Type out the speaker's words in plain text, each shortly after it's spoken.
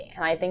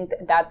And I think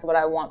that's what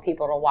I want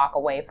people to walk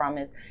away from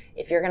is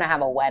if you're going to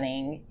have a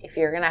wedding, if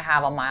you're going to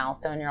have a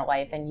milestone in your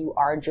life and you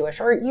are Jewish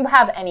or you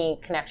have any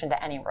connection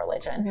to any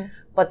religion,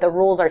 but the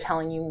rules are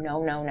telling you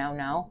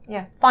no,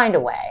 find a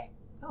way.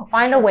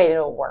 Find a way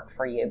to work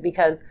for you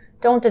because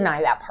don't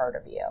deny that part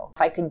of you.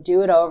 If I could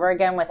do it over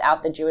again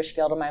without the Jewish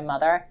guilt of my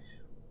mother,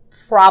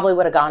 probably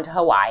would have gone to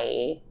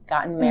Hawaii,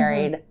 gotten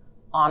married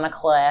on a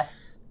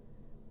cliff,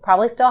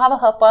 probably still have a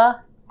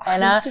huppah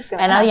and a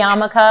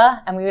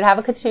yarmulke, and we would have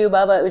a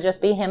ketubah, but it would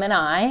just be him and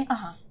I,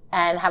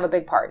 and have a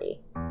big party.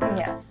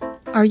 Yeah.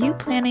 Are you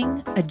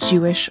planning a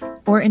Jewish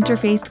or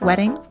interfaith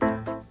wedding?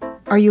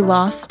 Are you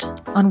lost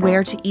on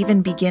where to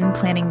even begin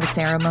planning the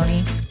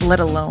ceremony,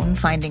 let alone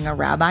finding a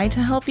rabbi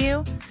to help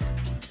you?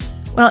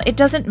 Well, it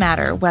doesn't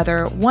matter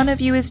whether one of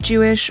you is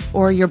Jewish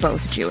or you're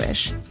both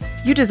Jewish.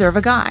 You deserve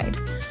a guide.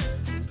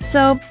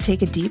 So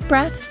take a deep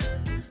breath.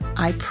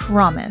 I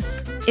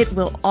promise it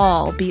will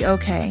all be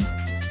okay.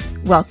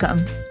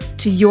 Welcome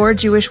to Your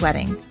Jewish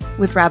Wedding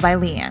with Rabbi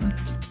Leanne.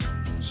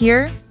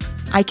 Here,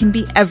 I can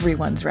be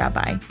everyone's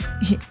rabbi.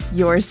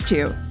 Yours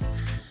too.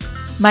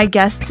 My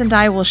guests and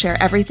I will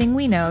share everything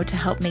we know to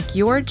help make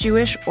your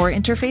Jewish or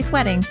interfaith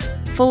wedding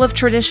full of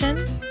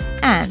tradition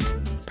and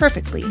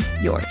perfectly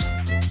yours.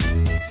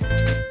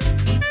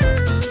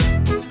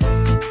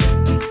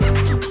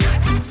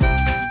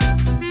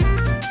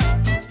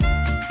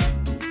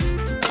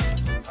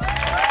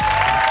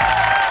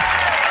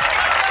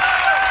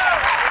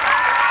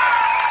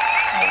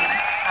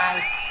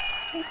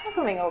 Thanks for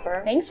coming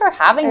over. Thanks for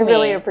having me. I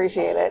really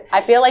appreciate it.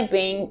 I feel like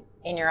being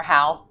in your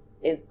house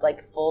is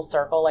like full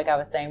circle, like I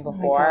was saying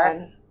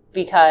before,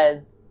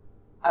 because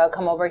I would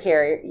come over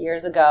here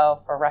years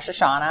ago for Rosh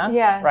Hashanah.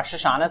 Yeah. Rosh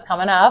Hashanah's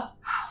coming up.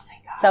 Oh,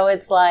 thank God. So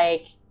it's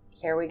like,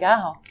 here we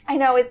go. I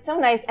know, it's so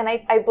nice. And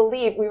I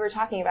believe we were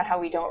talking about how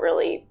we don't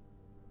really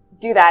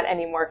do that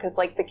anymore because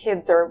like the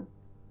kids are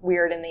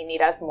weird and they need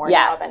us more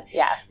now than.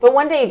 Yes. But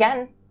one day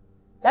again.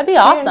 That'd be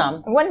soon,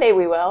 awesome. One day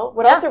we will.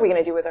 What else are we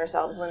going to do with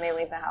ourselves when they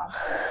leave the house?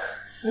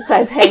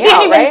 Besides hang I can't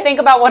out, even right? think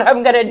about what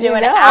I'm going to do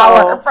an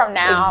hour from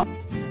now.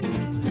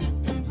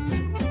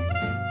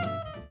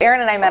 Erin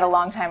and I met a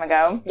long time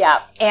ago.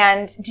 Yeah.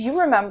 And do you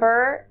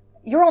remember,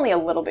 you're only a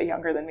little bit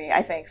younger than me,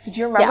 I think. So do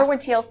you remember when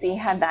TLC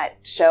had that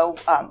show,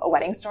 A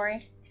Wedding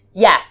Story?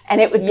 Yes. And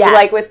it would be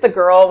like with the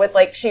girl with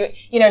like,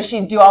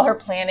 she'd do all her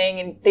planning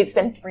and they'd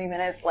spend 3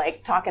 minutes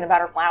like talking about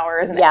her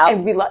flowers. And,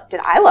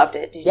 and I loved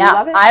it. Did you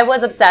love it? I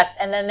was obsessed.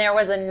 And then there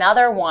was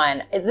another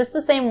one. Is this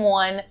the same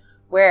one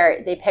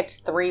where they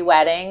picked 3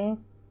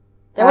 weddings?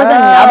 There was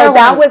another one.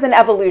 That was an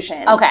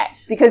evolution. Okay.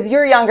 Because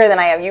you're younger than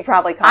I am. You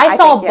probably I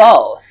saw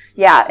both.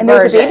 Yeah. And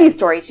there was a baby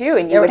story too.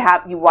 And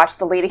you watched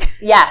the lady.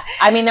 Yes.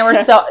 I mean, there were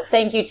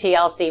thank you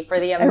TLC for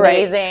the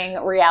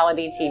amazing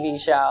reality TV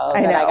show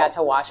that I got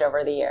to watch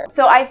over the years.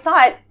 So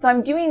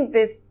I'm doing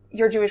this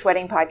Your Jewish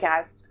Wedding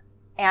podcast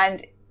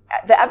and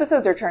the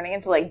episodes are turning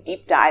into like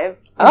deep dive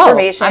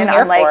information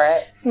on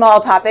like small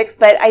topics.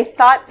 But I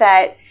thought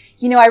that,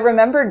 I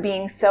remembered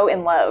being so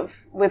in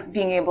love with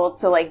being able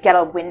to like get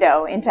a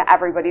window into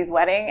everybody's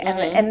wedding.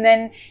 And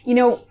then,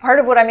 part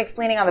of what I'm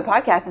explaining on the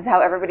podcast is how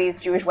everybody's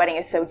Jewish wedding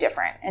is so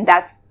different. And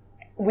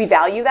we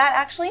value that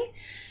actually.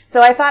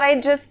 So I thought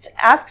I'd just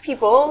ask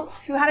people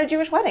who had a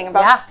Jewish wedding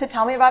to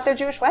tell me about their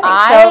Jewish wedding.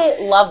 I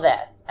love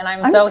this. And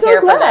I'm so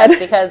here glad for this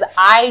because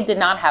I did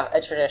not have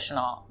a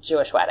traditional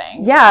Jewish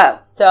wedding.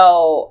 Yeah.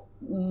 So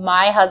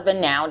my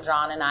husband now,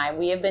 John, and I,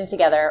 we have been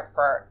together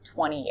for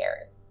 20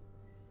 years.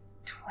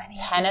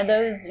 10 of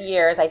those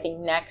years, I think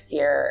next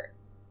year,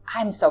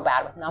 I'm so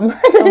bad with numbers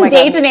and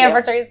dates and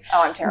anniversaries.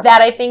 Oh, I'm terrible.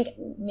 That I think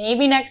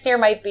maybe next year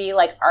might be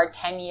like our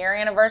 10-year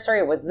anniversary.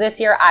 It was this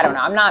year. I don't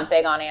know. I'm not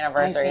big on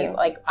anniversaries.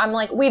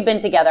 We've been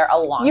together a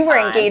long time. You were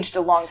engaged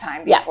a long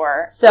time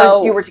before. Yeah.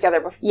 So you were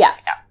together before.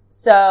 Yes. Yeah.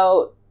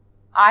 So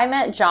I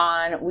met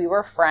John. We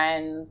were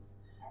friends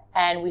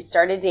and we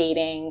started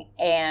dating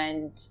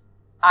and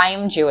I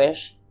am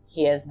Jewish.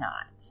 He is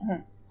not.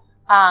 Mm-hmm.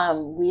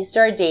 We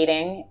started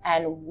dating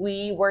and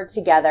we were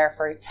together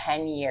for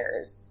 10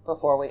 years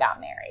before we got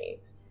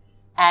married.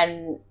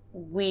 And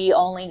we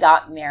only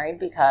got married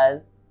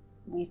because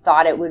we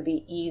thought it would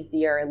be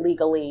easier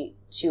legally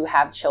to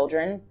have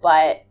children.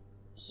 But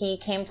he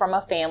came from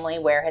a family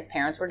where his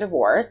parents were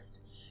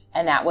divorced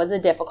and that was a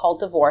difficult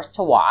divorce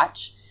to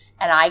watch.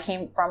 And I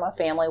came from a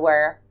family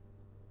where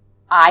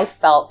I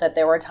felt that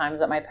there were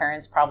times that my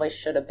parents probably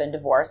should have been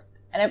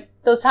divorced. And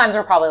those times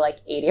were probably like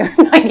 80 or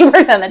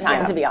 90% of the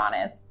time, to be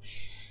honest.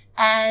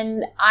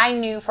 And I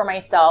knew for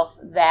myself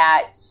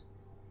that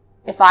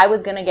if I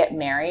was going to get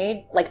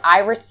married, like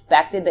I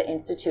respected the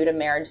institute of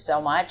marriage so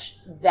much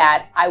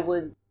that I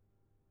was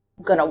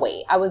going to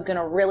wait. I was going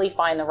to really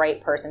find the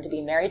right person to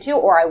be married to,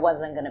 or I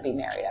wasn't going to be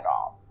married at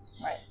all.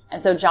 Right. And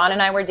so John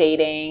and I were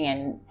dating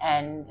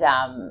and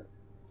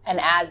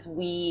as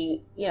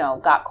we,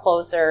 got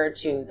closer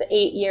to the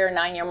 8-year,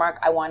 9-year mark,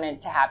 I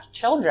wanted to have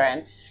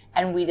children.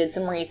 And we did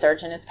some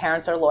research and his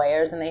parents are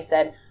lawyers and they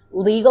said,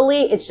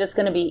 legally, it's just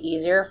going to be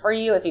easier for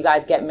you if you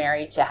guys get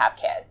married to have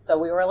kids. So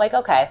we were like,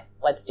 okay,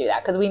 let's do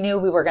that. Because we knew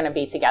we were going to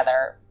be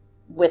together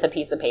with a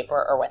piece of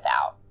paper or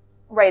without.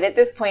 Right. At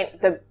this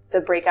point,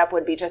 the breakup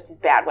would be just as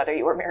bad whether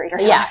you were married or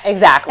not. Yeah,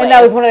 exactly. And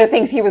that was one of the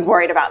things he was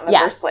worried about in the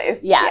first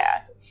place.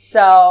 Yes. Yeah.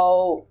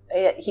 So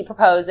he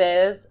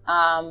proposes.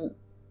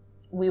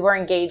 We were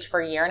engaged for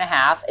a year and a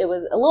half. It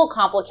was a little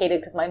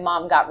complicated because my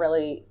mom got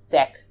really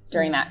sick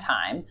during that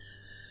time.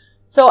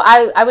 So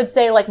I would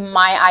say like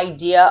my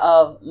idea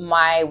of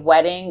my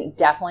wedding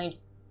definitely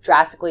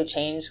drastically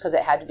changed because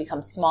it had to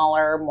become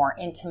smaller, more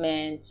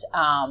intimate.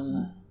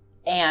 And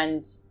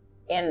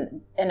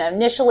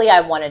initially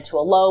I wanted to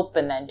elope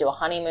and then do a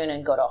honeymoon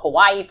and go to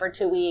Hawaii for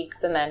 2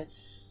 weeks. And then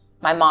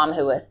my mom,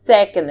 who was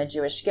sick, and the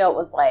Jewish guilt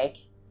was like,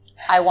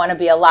 I want to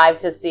be alive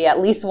to see at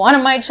least one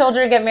of my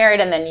children get married.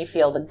 And then you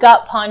feel the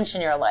gut punch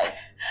and you're like.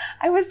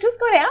 I was just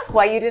going to ask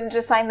why you didn't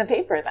just sign the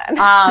paper then.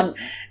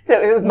 So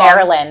it was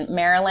Marilyn.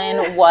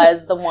 Marilyn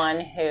was the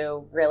one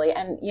who really,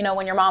 and you know,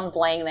 when your mom's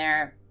laying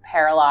there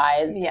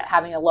paralyzed,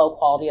 having a low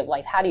quality of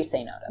life, how do you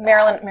say no to that?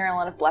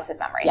 Marilyn of blessed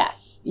memory.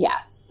 Yes.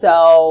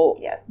 So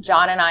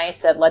John and I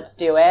said, let's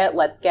do it.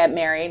 Let's get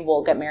married.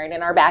 We'll get married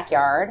in our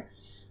backyard.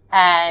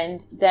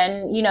 And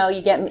then, you know,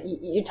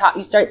 you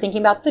start thinking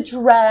about the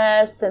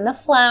dress and the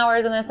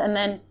flowers and this, and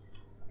then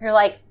you're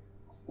like,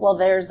 well,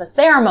 there's a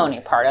ceremony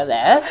part of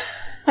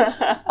this.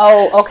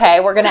 Oh, okay.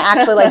 We're going to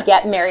actually like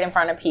get married in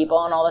front of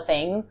people and all the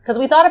things. Because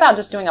we thought about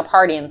just doing a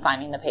party and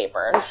signing the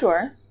papers.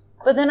 Sure.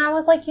 But then I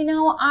was like, you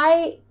know,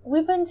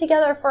 we've been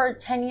together for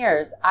 10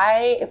 years.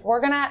 If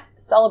we're going to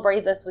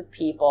celebrate this with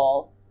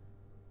people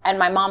and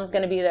my mom's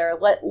going to be there,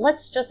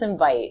 let's just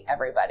invite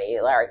everybody,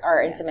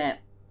 our intimate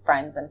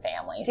friends and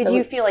family. Did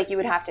you feel like you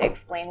would have to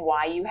explain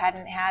why you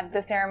hadn't had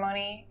the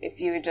ceremony if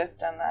you had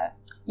just done the...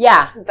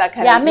 Yeah. Is that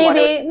kind of...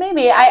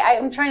 Maybe.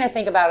 I'm trying to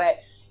think about it.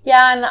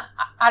 Yeah, and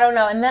I don't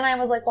know. And then I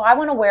was like, well, I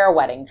want to wear a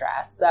wedding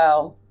dress.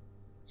 So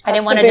I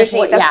didn't want to just...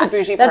 That's the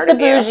bougie part. That's the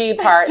bougie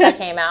part that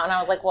came out. And I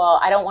was like, well,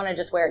 I don't want to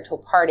just wear it to a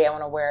party. I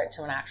want to wear it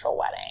to an actual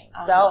wedding.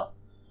 So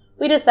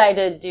we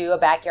decided to do a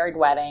backyard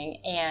wedding.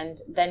 And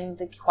then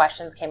the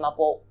questions came up,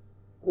 well,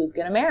 who's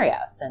going to marry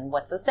us? And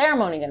what's the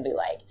ceremony going to be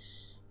like?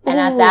 And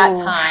at that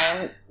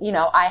time, you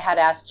know, I had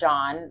asked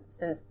John,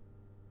 since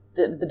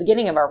the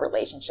beginning of our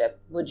relationship,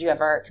 would you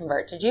ever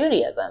convert to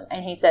Judaism?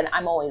 And he said,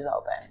 I'm always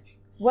open.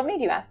 What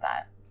made you ask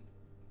that?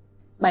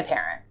 My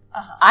parents.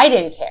 I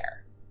didn't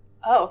care.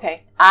 Oh,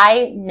 okay.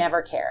 I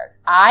never cared.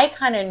 I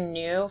kind of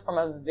knew from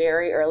a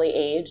very early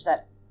age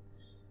that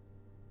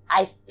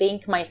I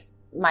think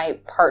my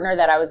partner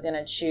that I was going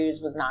to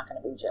choose was not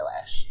going to be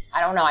Jewish.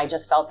 I don't know. I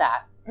just felt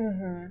that.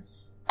 Mm-hmm.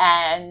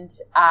 And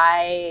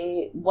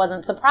I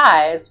wasn't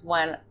surprised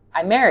when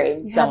I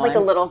married someone. You had like a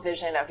little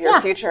vision of your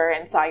future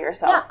and saw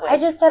yourself. Yeah, I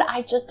just said,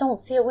 I just don't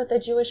see it with a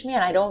Jewish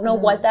man. I don't know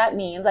what that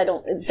means.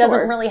 It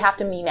doesn't really have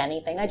to mean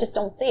anything. I just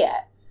don't see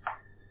it.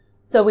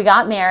 So we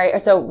got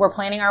married. So we're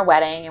planning our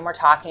wedding and we're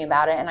talking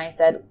about it. And I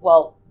said,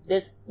 well,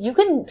 you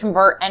can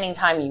convert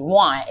anytime you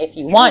want if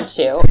you want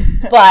to,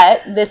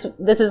 but this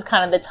is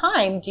kind of the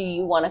time. Do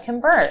you want to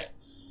convert?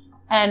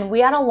 And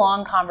we had a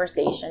long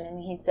conversation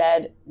and he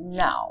said,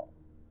 no.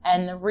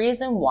 And the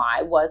reason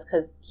why was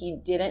because he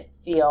didn't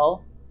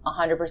feel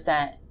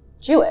 100%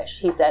 Jewish.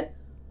 He said,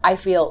 I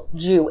feel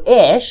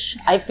Jewish.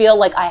 I feel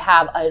like I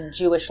have a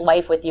Jewish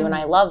life with you and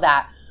I love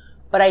that.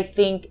 But I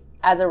think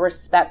as a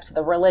respect to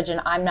the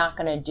religion, I'm not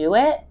going to do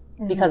it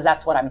because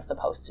that's what I'm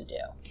supposed to do.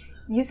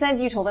 You said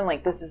you told him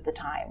like, this is the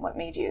time. What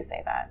made you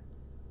say that?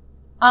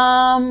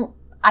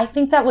 I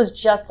think that was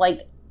just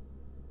like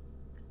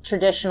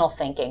traditional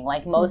thinking.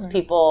 Like most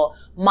people,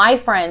 my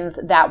friends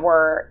that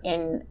were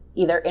in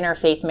either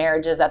interfaith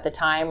marriages at the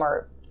time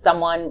or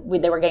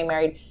they were getting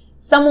married,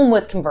 someone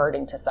was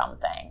converting to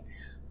something.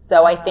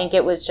 So I think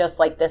it was just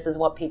like, this is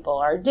what people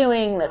are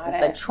doing. This is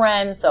the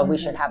trend. So we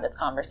should have this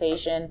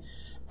conversation.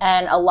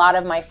 And a lot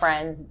of my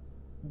friends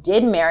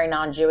did marry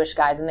non-Jewish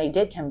guys and they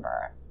did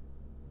convert.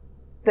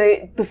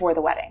 Before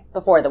the wedding?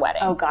 Before the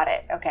wedding. Oh, got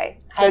it. Okay.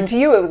 So to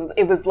you,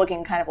 it was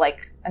looking kind of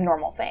like a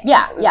normal thing.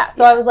 Yeah.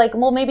 So I was like,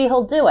 well, maybe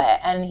he'll do it.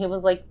 And he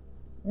was like,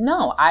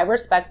 no, I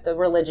respect the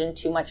religion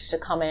too much to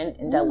come in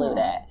and dilute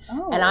it.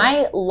 Oh. And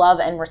I love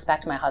and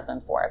respect my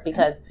husband for it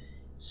because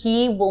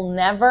he will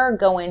never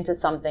go into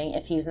something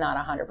if he's not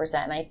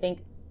 100%. And I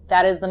think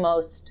that is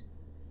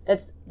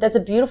that's a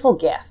beautiful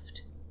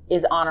gift,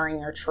 is honoring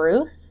your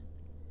truth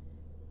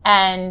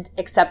and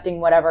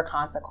accepting whatever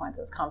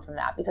consequences come from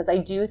that. Because I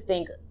do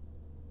think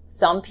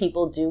some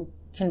people do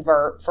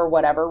convert for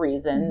whatever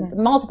reasons,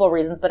 multiple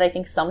reasons, but I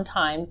think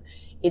sometimes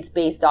it's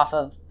based off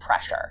of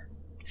pressure.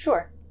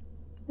 Sure.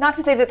 Not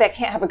to say that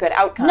can't have a good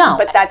outcome,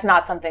 but that's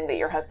not something that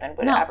your husband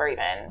would ever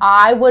even...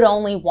 I would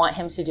only want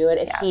him to do it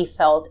if he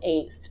felt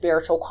a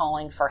spiritual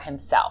calling for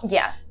himself.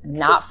 Yeah.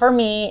 Not for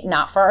me,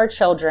 not for our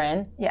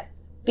children. Yeah.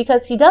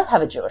 Because he does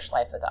have a Jewish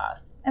life with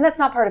us. And that's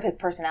not part of his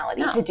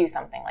personality to do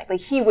something like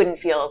he wouldn't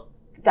feel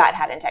that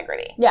had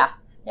integrity. Yeah.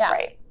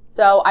 Right.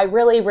 So I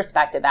really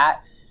respected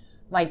that.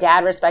 My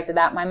dad respected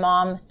that. My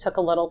mom took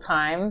a little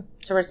time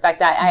to respect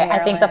that. I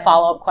think the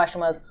follow-up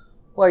question was,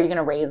 well, are you going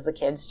to raise the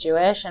kids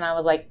Jewish? And I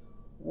was like,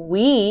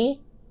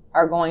 we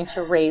are going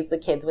to raise the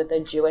kids with a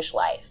Jewish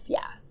life,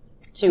 yes.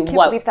 to I can't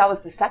believe that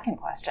was the second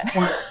question.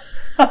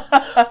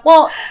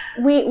 Well,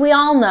 we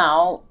all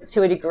know,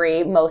 to a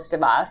degree, most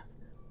of us,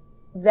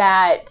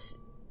 that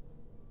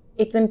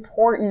it's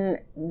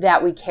important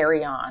that we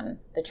carry on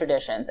the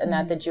traditions and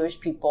that the Jewish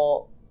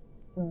people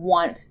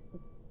want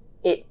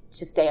it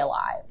to stay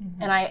alive.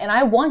 Mm-hmm. And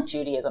I want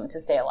Judaism to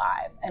stay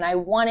alive. And I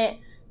want it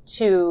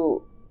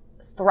to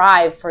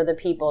thrive for the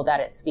people that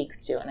it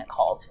speaks to and it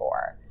calls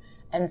for.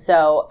 And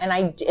so, and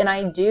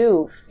I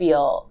do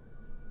feel,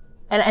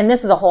 and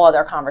this is a whole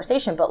other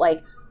conversation, but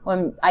like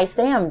when I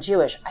say I'm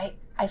Jewish,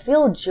 I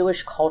feel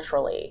Jewish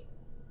culturally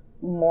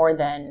more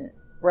than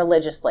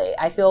religiously.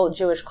 I feel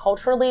Jewish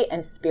culturally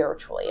and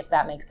spiritually, if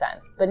that makes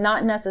sense, but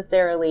not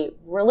necessarily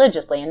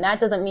religiously. And that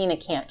doesn't mean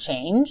it can't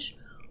change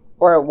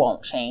or it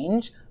won't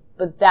change,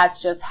 but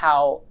that's just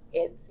how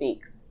it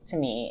speaks to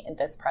me at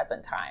this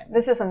present time.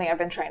 This is something I've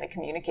been trying to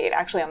communicate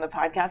actually on the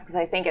podcast, because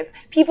I think it's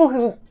people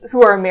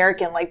who are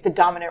American, like the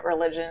dominant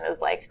religion is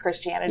like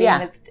Christianity,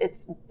 and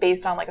it's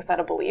based on like a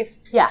set of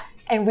beliefs. Yeah.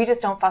 And we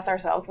just don't fuss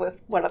ourselves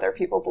with what other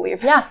people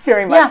believe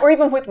very much, or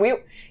even with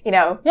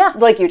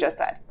like you just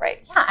said,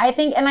 right? Yeah, I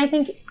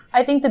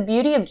think the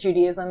beauty of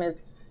Judaism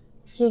is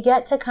you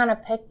get to kind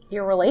of pick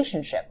your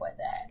relationship with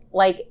it.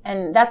 Like,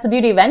 and that's the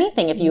beauty of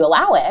anything if you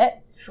allow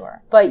it.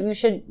 Sure. But you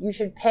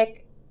should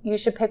pick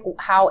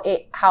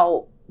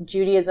how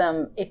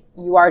Judaism, if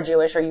you are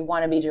Jewish or you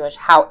want to be Jewish,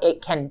 how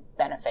it can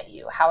benefit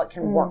you, how it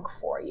can work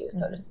for you,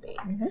 so to speak.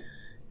 Mm-hmm.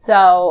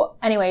 So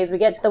anyways, we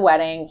get to the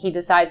wedding. He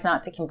decides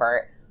not to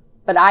convert,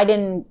 but I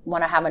didn't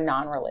want to have a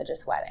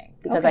non-religious wedding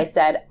because I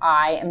said,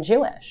 I am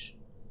Jewish.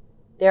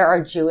 There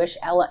are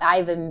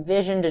I've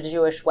envisioned a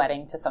Jewish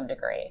wedding to some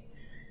degree.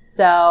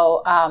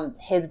 So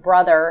his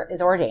brother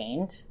is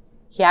ordained.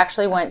 He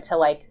actually went to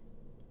like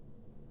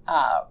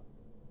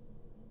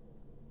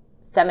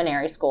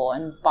seminary school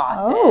in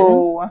Boston.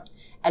 Oh.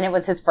 And it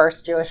was his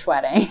first Jewish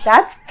wedding.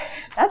 That's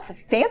a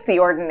fancy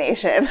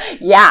ordination.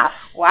 Yeah.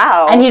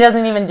 Wow. And he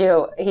doesn't even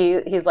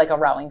he's like a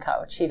rowing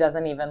coach. He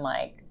doesn't even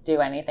like do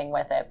anything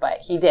with it, but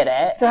he did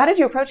it. So how did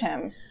you approach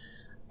him?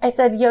 I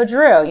said, yo,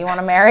 Drew, you want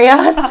to marry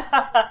us?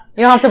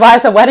 You don't have to buy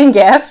us a wedding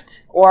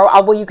gift, or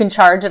you can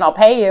charge and I'll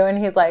pay you. And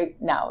he's like,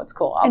 no, it's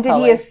cool. And did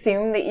he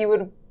assume that you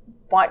would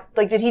want,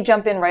 like, did he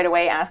jump in right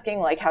away asking,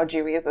 like, how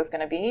Jewy is this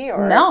going to be?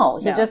 Or no,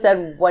 he just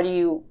said, what do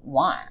you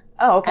want?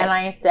 Oh, okay. And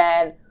I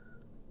said,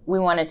 we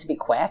want it to be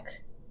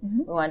quick. Mm-hmm.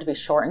 We want it to be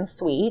short and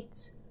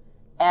sweet.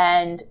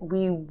 And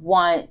we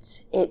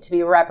want it to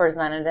be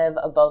representative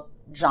of both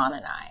John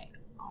and I.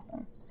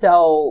 Awesome.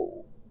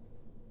 So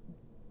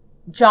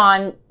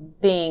John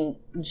being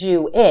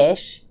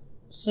Jewish,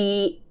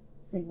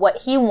 what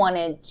he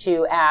wanted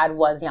to add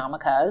was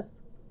yarmulkes.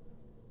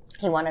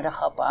 He wanted a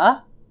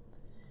chuppah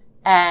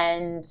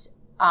and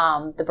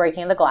the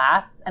breaking of the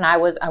glass. And I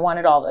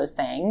wanted all those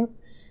things.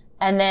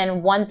 And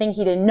then one thing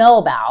he didn't know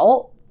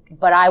about,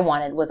 but I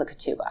wanted, was a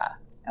ketubah.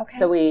 Okay.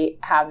 So we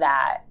have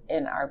that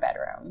in our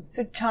bedroom.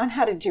 So John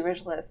had a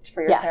Jewish list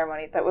for your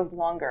ceremony that was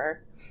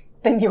longer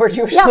than your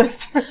Jewish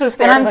list for the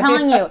ceremony. And I'm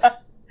telling you,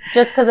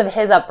 just because of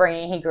his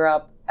upbringing, he grew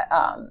up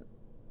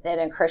in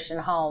a Christian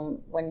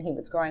home when he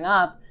was growing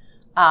up.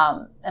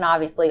 And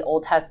obviously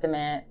Old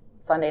Testament,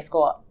 Sunday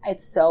school,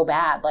 it's so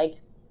bad. Like,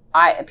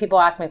 people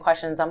ask me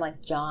questions. I'm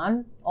like,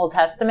 John, Old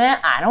Testament?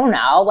 I don't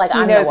know. Like,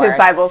 he knows his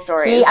Bible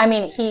stories.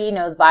 He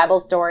knows Bible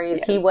stories.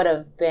 Yes. He would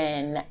have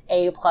been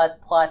A++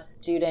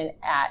 student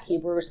at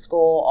Hebrew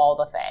school, all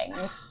the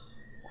things.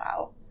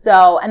 Wow.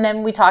 So, and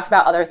then we talked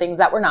about other things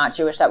that were not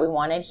Jewish that we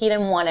wanted. He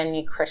didn't want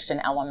any Christian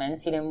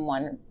elements. He didn't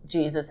want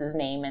Jesus'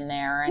 name in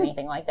there or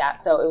anything like that.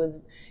 So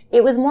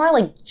it was more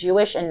like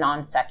Jewish and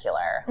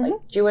non-secular. Mm-hmm.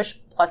 Like Jewish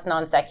plus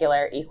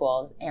non-secular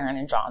equals Erin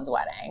and John's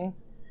wedding.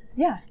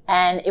 Yeah.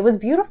 And it was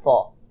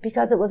beautiful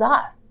because it was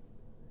us.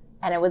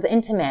 And it was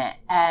intimate.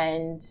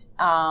 And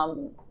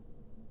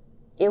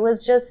it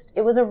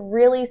was a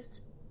really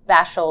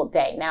special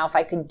day. Now, if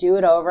I could do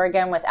it over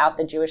again without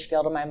the Jewish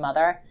guilt of my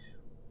mother,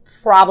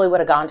 probably would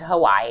have gone to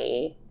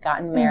Hawaii,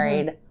 gotten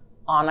married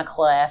on a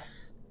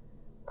cliff,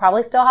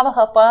 probably still have a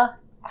chuppah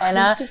and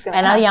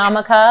a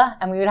yarmulke,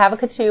 and we would have a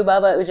ketubah,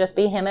 but it would just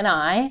be him and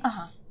I,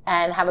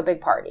 and have a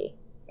big party.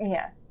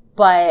 Yeah.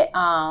 But,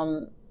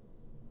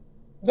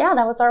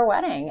 that was our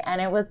wedding, and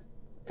it was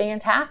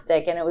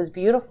fantastic, and it was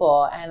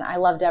beautiful, and I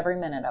loved every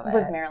minute of it.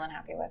 Was Marilyn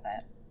happy with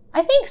it?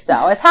 I think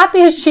so. As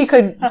happy as she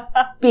could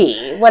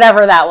be,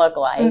 whatever that looked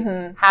like.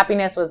 Mm-hmm.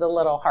 Happiness was a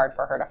little hard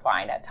for her to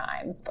find at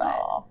times, but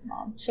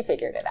Mom. She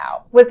figured it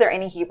out. Was there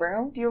any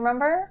Hebrew? Do you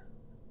remember?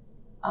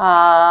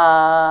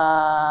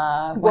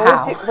 Wow.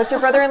 What's your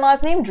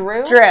brother's-in-law's name?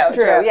 Drew?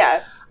 Drew,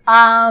 yeah.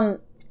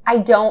 I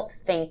don't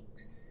think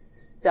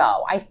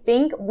so. I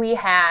think we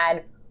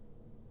had,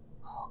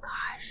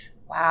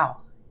 wow.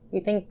 You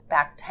think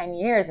back 10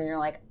 years and you're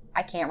like,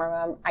 I can't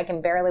remember, I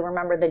can barely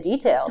remember the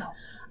details. No.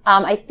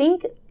 I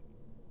think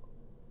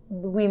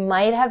we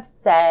might have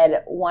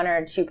said one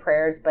or two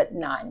prayers, but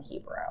not in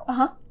Hebrew.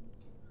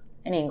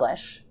 In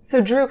English. So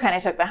Drew kind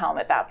of took the helm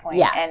at that point.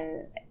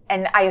 Yes.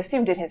 and I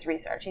assume did his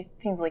research. He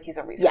seems like he's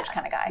a research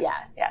kind of guy.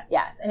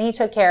 Yes. And he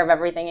took care of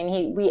everything,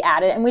 and we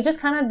added, and we just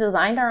kind of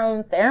designed our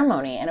own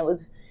ceremony, and it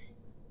was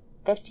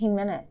 15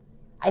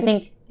 minutes. I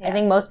think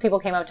most people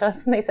came up to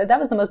us and they said, that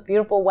was the most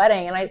beautiful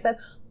wedding. And I said,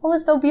 what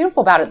was so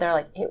beautiful about it? They're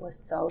like, it was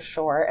so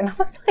short. And I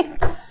was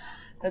like,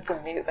 that's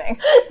amazing.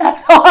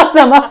 That's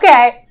awesome.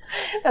 Okay.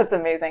 That's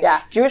amazing.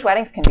 Yeah. Jewish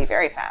weddings can be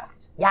very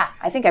fast. Yeah.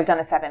 I think I've done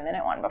a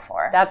 7-minute one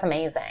before. That's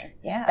amazing.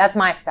 Yeah. That's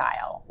my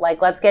style.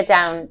 Like, let's get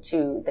down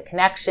to the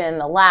connection,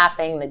 the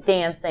laughing, the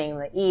dancing,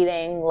 the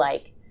eating.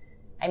 Like,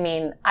 I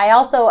mean, I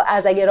also,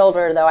 as I get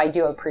older, though, I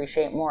do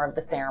appreciate more of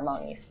the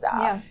ceremony stuff.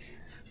 Yeah.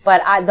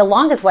 But the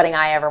longest wedding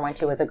I ever went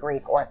to was a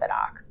Greek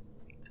Orthodox.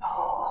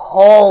 Oh,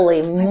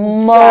 holy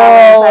moly.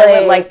 I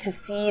would like to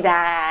see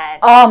that.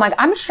 Oh, my God.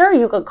 I'm sure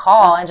you could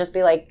call and just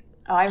be like,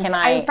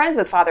 I'm friends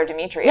with Father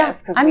Demetrius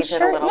because we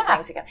did a little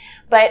thing together.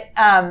 But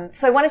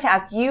so I wanted to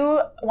ask, you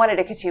wanted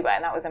a ketubah,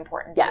 and that was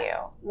important to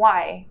you.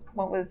 Why?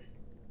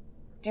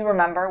 Do you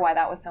remember why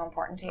that was so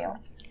important to you?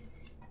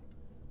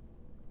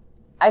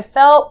 I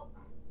felt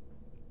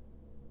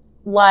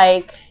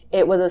like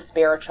it was a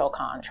spiritual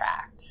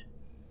contract.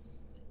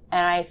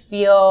 And I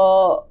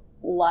feel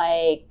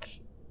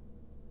like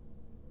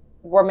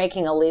we're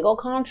making a legal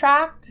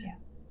contract. Yeah.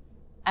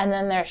 And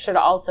then there should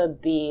also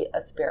be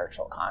a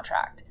spiritual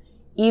contract.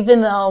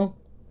 Even though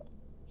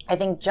I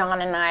think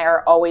John and I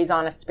are always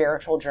on a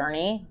spiritual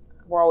journey.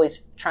 We're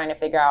always trying to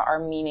figure out our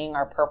meaning,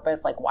 our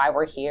purpose, like why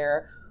we're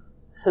here,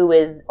 who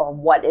is or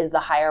what is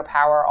the higher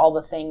power, all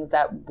the things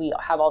that we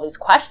have all these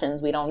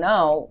questions we don't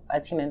know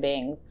as human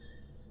beings.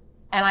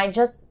 And I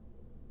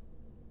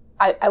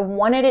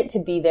wanted it to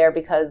be there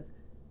because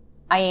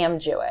I am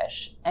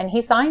Jewish. And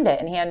he signed it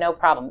and he had no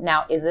problem.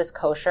 Now, is this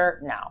kosher?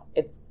 No.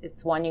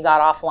 It's one you got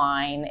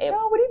offline.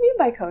 No, what do you mean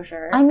by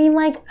kosher? I mean,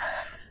 like,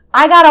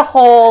 I got a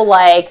whole,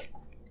 like,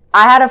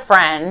 I had a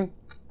friend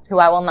who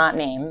I will not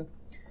name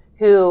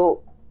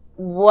who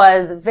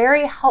was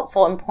very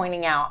helpful in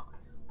pointing out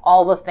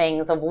all the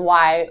things of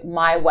why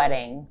my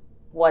wedding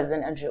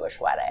wasn't a Jewish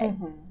wedding.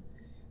 Mm-hmm.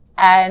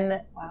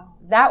 And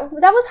that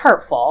was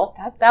hurtful.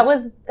 That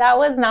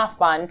was not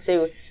fun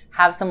to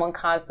have someone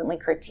constantly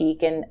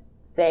critique and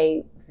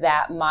say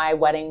that my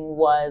wedding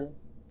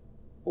was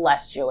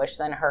less Jewish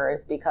than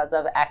hers because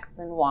of X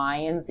and Y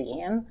and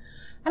Z.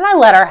 And I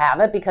let her have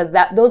it because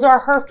those are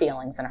her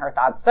feelings and her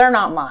thoughts. They're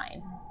not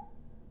mine.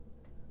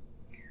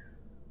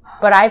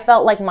 But I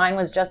felt like mine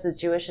was just as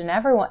Jewish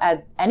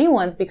as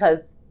anyone's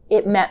because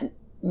it met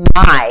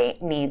my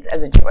needs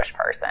as a Jewish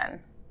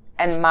person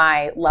and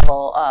my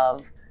level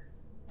of,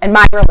 and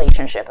my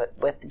relationship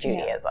with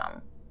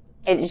Judaism.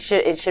 Yeah.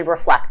 It should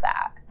reflect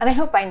that. And I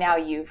hope by now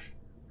you've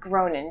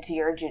grown into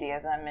your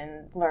Judaism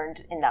and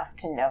learned enough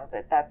to know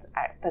that that's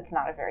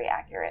not a very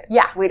accurate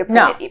way to put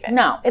it even.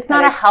 No, it's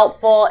not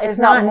helpful. It's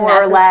not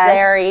more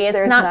necessary. Or less.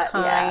 It's not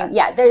kind.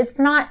 Yeah, it's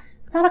not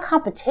a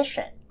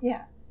competition.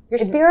 Yeah. Your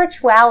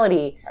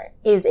spirituality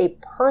is a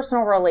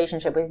personal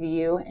relationship with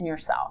you and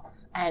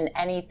yourself, and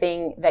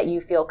anything that you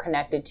feel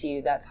connected to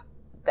you that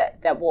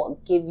will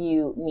give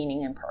you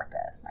meaning and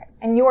purpose. Right.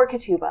 And your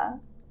ketubah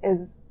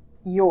is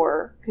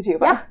your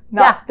ketubah,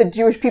 not the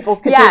Jewish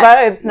people's ketubah.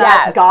 Yes. It's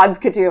not God's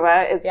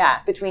ketubah. It's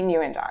between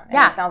you and John.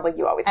 And it sounds like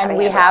you always had a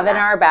handle on that. And we have in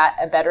our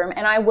bedroom.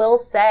 And I will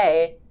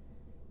say,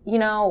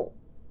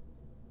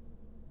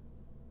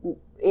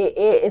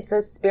 it's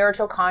a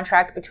spiritual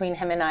contract between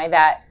him and I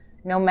that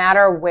no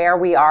matter where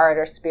we are at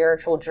our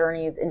spiritual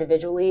journeys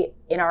individually,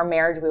 in our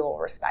marriage, we will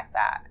respect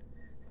that.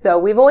 So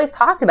we've always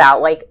talked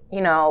about,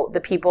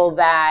 the people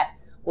that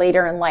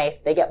later in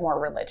life, they get more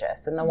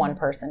religious and the one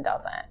person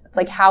doesn't. It's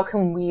like, how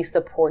can we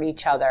support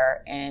each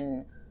other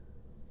in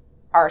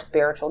our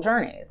spiritual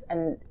journeys?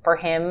 And for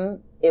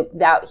him,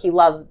 he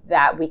loved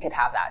that we could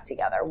have that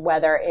together,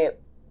 whether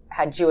it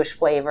had Jewish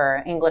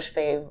flavor, English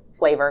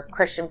flavor,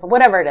 Christian,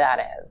 whatever that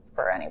is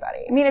for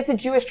anybody. I mean, it's a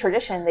Jewish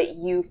tradition that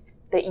you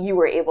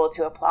were able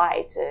to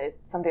apply to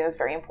something that's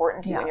very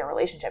important to you in your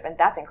relationship, and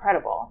that's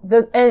incredible.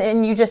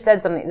 And you just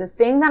said something. The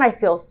thing that I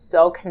feel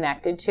so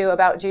connected to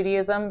about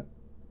Judaism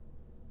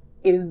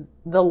is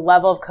the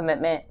level of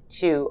commitment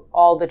to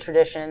all the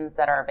traditions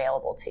that are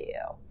available to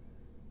you.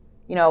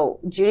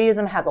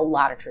 Judaism has a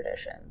lot of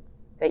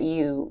traditions that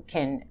you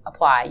can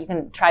apply. You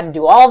can try to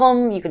do all of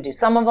them. You could do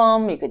some of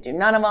them. You could do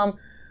none of them.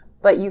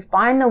 But you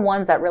find the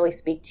ones that really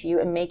speak to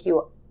you and make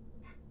you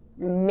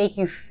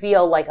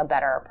feel like a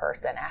better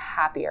person, a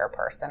happier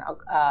person,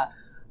 a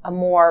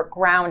more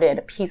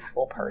grounded,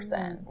 peaceful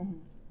person. Mm-hmm.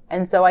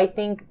 And so I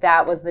think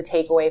that was the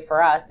takeaway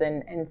for us.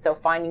 And so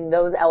finding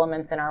those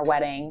elements in our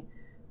wedding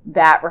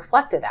that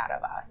reflected that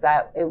of us,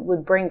 that it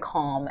would bring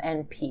calm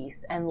and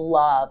peace and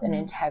love and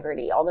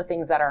integrity, all the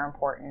things that are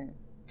important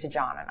to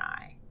John and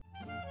I.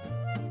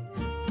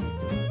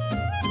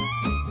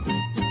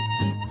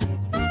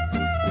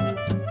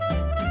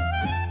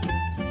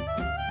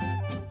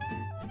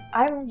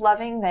 I'm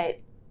loving that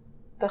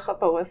the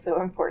chuppah was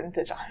so important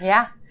to John.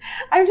 Yeah.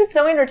 I'm just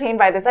so entertained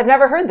by this. I've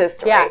never heard this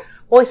story. Yeah.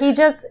 Well, he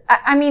just,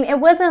 I mean, it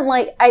wasn't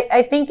like,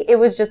 I think it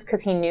was just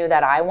because he knew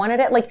that I wanted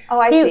it. Like,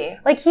 I see.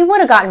 Like, he would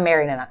have gotten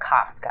married in a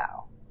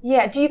Costco.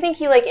 Yeah. Do you think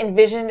he, like,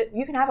 envisioned,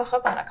 you can have a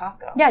chuppah in a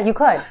Costco? Yeah, you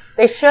could.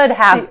 They should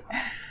have,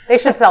 they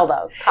should sell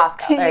those.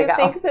 Costco. There you go.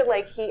 Do you think that,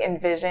 like, he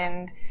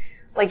envisioned,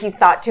 like, he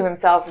thought to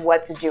himself,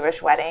 what's a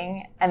Jewish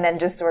wedding? And then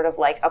just sort of,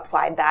 like,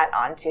 applied that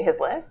onto his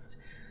list?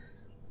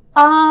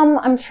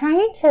 I'm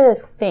trying to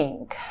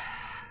think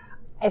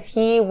if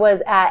he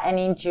was at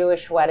any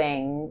Jewish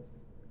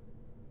weddings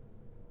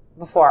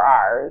before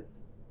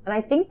ours. And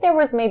I think there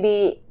was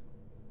maybe,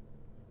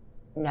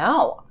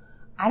 no,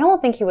 I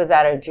don't think he was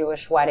at a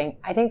Jewish wedding.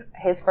 I think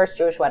his first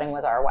Jewish wedding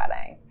was our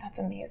wedding. That's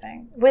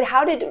amazing. But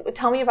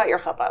tell me about your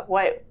chuppah.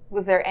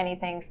 Was there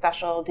anything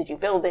special? Did you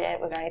build it?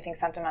 Was there anything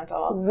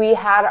sentimental? We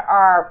had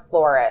our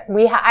florist.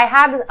 I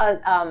had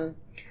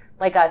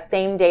a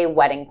same day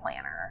wedding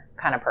planner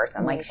kind of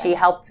person. Amazing. Like, she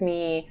helped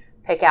me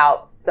pick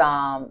out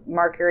some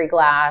mercury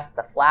glass,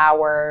 the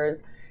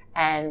flowers,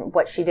 and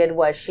what she did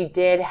was she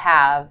did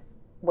have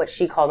what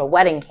she called a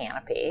wedding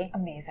canopy.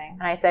 Amazing.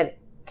 And I said,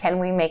 can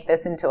we make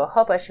this into a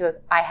chuppah? She goes,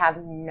 I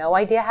have no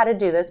idea how to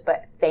do this,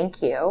 but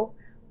thank you.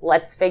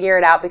 Let's figure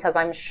it out, because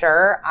I'm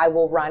sure I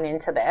will run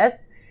into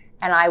this,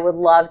 and I would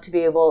love to be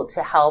able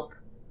to help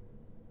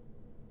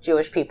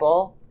Jewish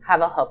people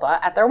have a chuppah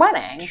at their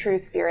wedding. True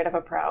spirit of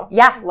a pro.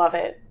 Yeah. Love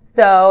it.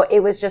 So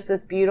it was just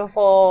this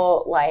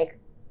beautiful, like,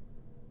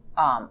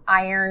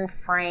 iron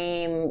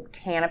frame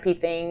canopy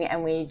thing,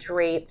 and we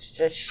draped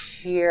just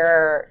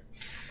sheer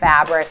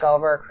fabric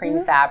over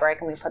cream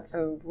fabric, and we put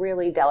some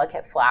really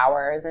delicate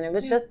flowers, and it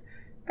was just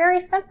very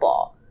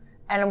simple.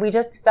 And we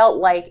just felt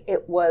like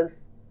it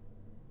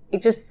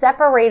just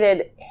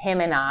separated him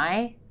and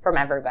I from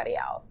everybody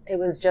else. It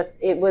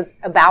was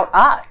about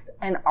us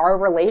and our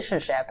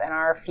relationship and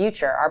our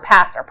future, our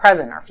past, our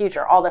present, our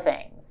future, all the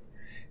things.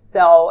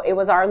 So it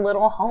was our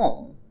little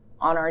home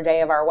on our day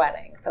of our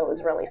wedding. So it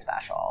was really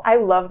special. I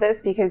love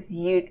this because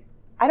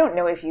I don't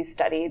know if you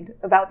studied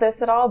about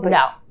this at all, but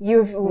no,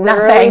 you've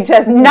literally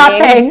just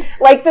named,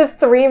 like, the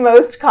 3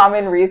 most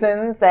common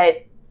reasons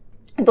that,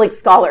 like,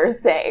 scholars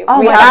say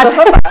we have the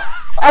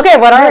chuppah. Okay,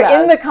 what are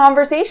those? In the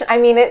conversation. I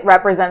mean, it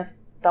represents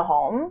the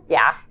home.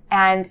 Yeah.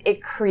 And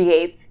it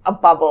creates a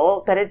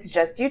bubble that it's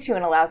just you two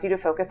and allows you to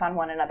focus on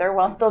one another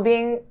while still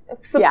being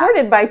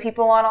supported by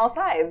people on all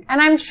sides.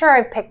 And I'm sure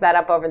I've picked that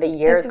up over the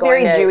years. It's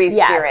very Jewish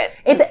spirit.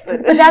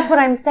 But that's what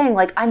I'm saying.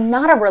 Like, I'm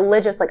not a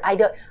religious, like, I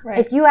don't,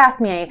 if you ask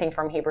me anything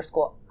from Hebrew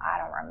school, I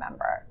don't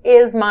remember.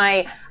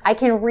 I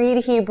can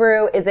read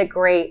Hebrew. Is it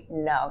great?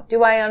 No.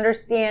 Do I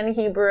understand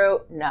Hebrew?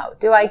 No.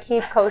 Do I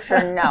keep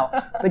kosher? No.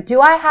 But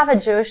do I have a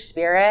Jewish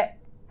spirit?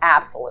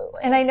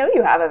 Absolutely. And I know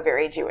you have a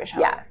very Jewish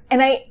home. Yes.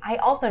 And I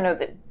also know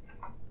that,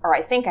 or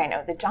I think I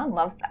know that John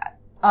loves that.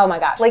 Oh my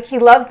gosh. Like, he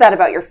loves that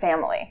about your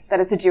family,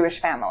 that it's a Jewish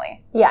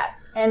family.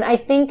 Yes. And I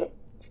think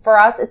for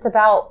us, it's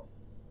about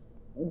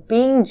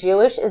being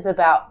Jewish is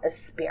about a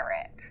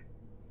spirit.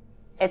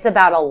 It's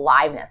about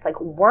aliveness. Like,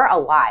 we're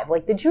alive.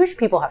 Like, the Jewish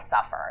people have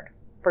suffered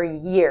for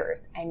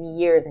years and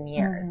years and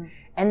years. Mm-hmm.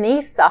 And they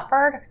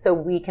suffered so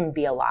we can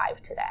be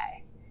alive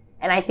today.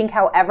 And I think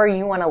however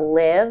you want to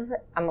live,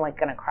 I'm like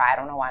going to cry. I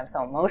don't know why I'm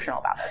so emotional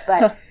about this,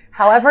 but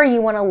however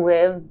you want to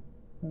live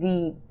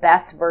the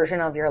best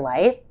version of your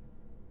life,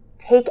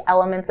 take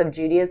elements of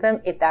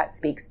Judaism, if that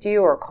speaks to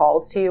you or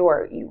calls to you,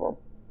 or you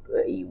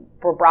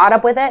were brought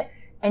up with it,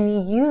 and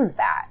you use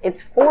that.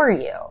 It's for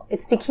you.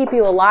 It's to keep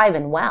you alive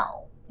and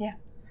well. Yeah.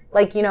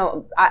 Like, you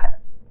know,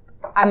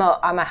 I'm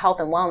a health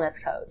and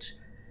wellness coach.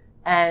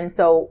 And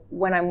so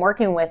when I'm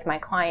working with my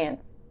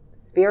clients,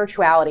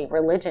 spirituality,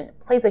 religion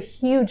plays a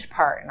huge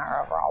part in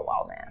our overall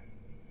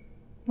wellness.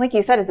 Like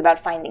you said, it's about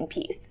finding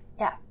peace.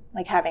 Yes.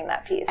 Like having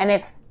that peace. And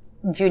if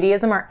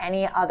Judaism or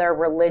any other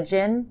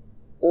religion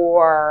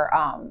or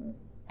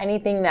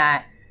anything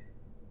that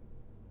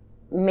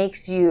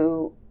makes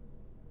you,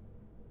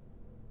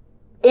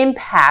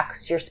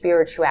 impacts your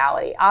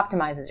spirituality,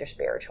 optimizes your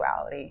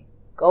spirituality,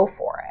 go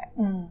for it.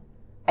 Mm.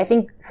 I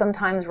think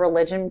sometimes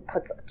religion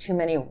puts too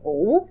many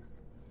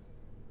rules,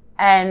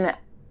 and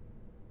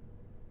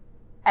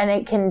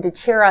it can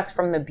deter us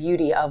from the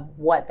beauty of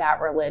what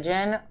that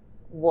religion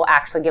will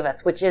actually give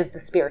us, which is the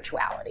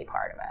spirituality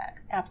part of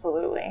it.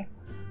 Absolutely.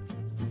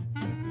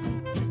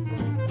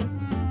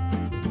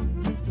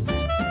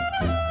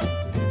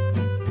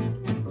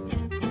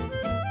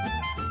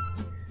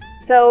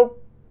 So,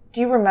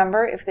 do you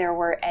remember if there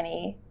were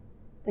any,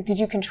 like, did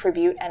you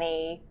contribute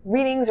any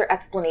readings or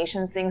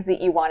explanations, things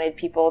that you wanted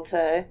people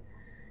to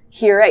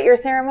hear at your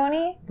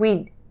ceremony?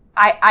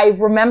 I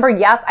remember,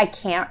 yes, I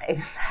can't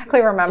exactly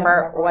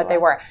remember what they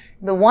were.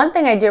 The one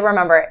thing I do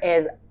remember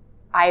is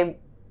I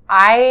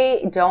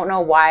don't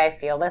know why I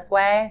feel this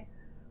way,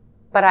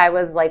 but I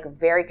was like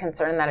very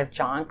concerned that if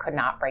John could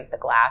not break the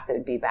glass, it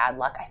would be bad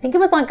luck. I think it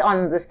was like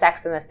on the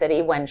Sex and the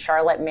City when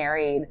Charlotte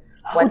married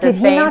did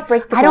he not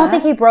break the glass? I don't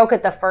think he broke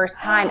it the first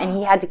time, and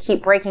he had to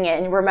keep breaking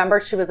it. And remember,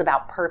 she was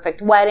about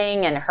perfect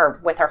wedding, and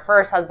with her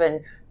first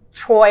husband,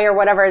 Troy or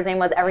whatever his name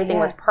was, everything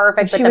was perfect.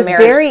 And but she the was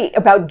marriage, very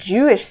about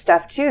Jewish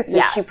stuff too, so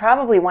she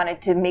probably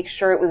wanted to make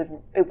sure it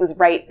was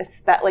right,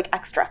 like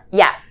extra.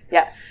 Yes.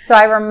 Yeah. So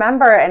I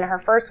remember in her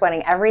first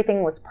wedding,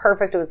 everything was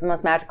perfect. It was the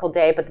most magical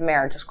day, but the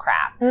marriage was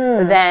crap.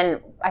 But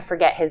then I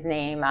forget his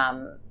name.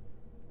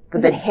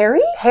 Was it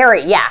Harry?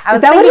 Harry, yeah. I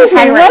was that thinking what his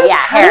Henry. name was? Yeah,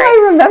 How Harry. do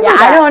I remember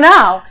that? I don't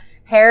know.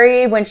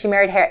 Harry, when she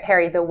married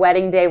Harry, the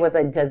wedding day was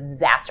a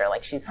disaster.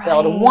 Like, she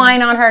spilled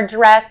wine on her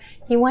dress.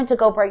 He went to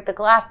go break the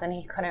glass and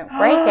he couldn't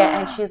break it.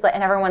 And she's like,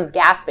 and everyone's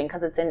gasping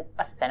because it's in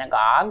a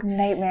synagogue.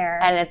 Nightmare.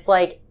 And it's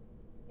like,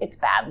 it's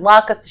bad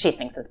luck. She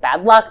thinks it's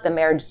bad luck. The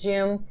marriage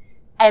Zoom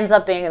ends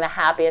up being the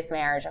happiest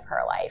marriage of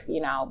her life,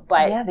 you know.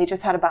 But yeah, they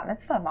just had a bat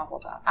mitzvah, mazel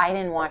tov. I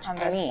didn't watch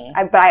any.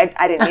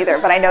 I didn't either,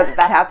 but I know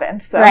that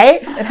happened. So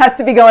right? It has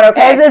to be going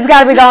okay. It's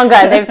got to be going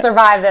good. They've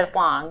survived this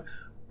long.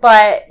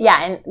 But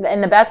yeah,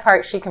 and the best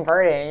part, she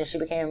converted and she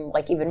became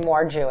like even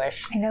more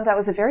Jewish. I know, that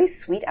was a very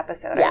sweet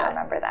episode. Yes. I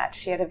remember that.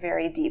 She had a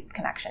very deep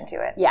connection to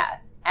it.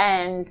 Yes.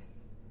 And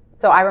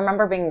so I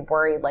remember being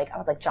worried. Like, I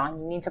was like, John,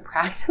 you need to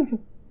practice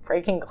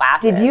breaking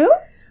glasses. Did you?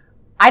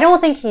 I don't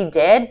think he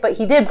did, but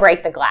he did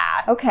break the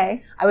glass.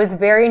 Okay. I was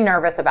very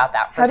nervous about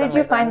that. How did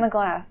you find the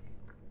glass?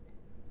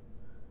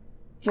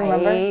 Do you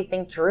remember? I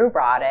think Drew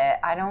brought it.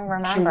 I don't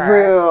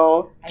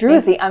remember. Drew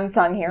is the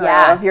unsung hero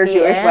of your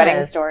Jewish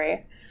wedding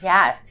story.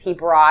 Yes, he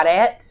brought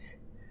it.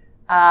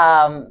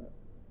 Yeah,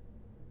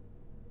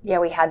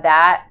 we had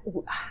that.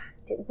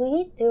 Did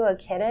we do a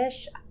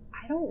kiddush?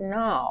 I don't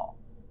know.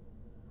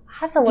 I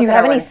have to look. Do you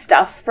have any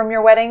stuff from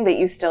your wedding that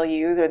you still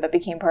use or that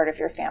became part of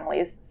your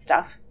family's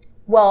stuff?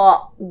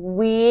 Well,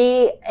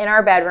 we, in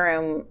our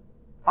bedroom,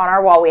 on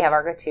our wall, we have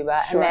our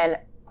ketubah. Sure. And then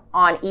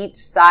on each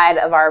side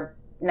of our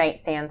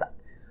nightstands,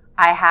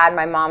 I had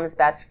my mom's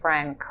best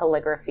friend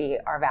calligraphy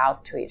our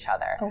vows to each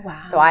other. Oh,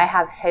 wow. So I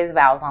have his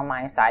vows on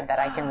my side that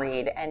I can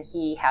read, and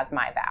he has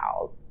my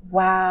vows.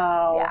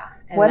 Wow. Yeah.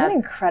 And what an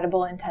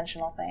incredible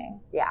intentional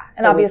thing. Yeah.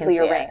 And obviously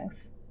your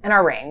rings. And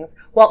our rings.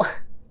 Well,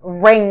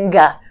 ring.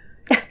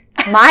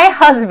 My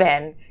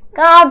husband,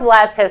 God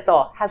bless his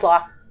soul, has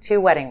lost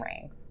 2 wedding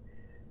rings.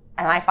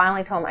 And I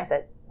finally told him, I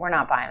said, we're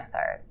not buying a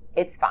third.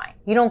 It's fine.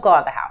 You don't go out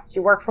of the house.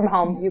 You work from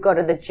home. You go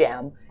to the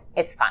gym.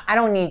 It's fine. I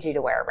don't need you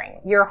to wear a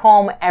ring. You're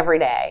home every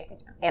day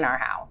in our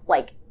house.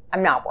 Like,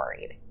 I'm not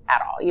worried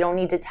at all. You don't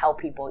need to tell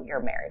people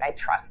you're married. I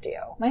trust you.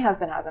 My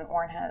husband hasn't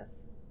worn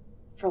his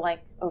for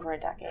like over a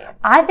decade.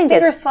 I think his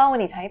fingers swell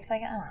when he types.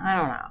 Like, I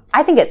don't know.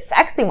 I think it's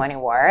sexy when he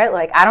wore it.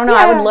 Like, I don't know.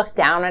 Yeah. I would look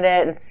down at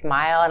it and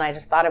smile, and I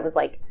just thought it was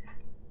like,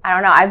 I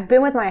don't know. I've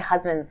been with my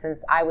husband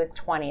since I was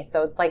 20,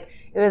 so it's like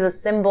it was a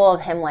symbol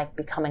of him like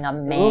becoming a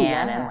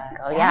man and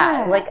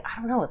like, like, I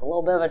don't know. It was a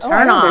little bit of a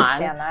turn on. I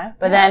understand that.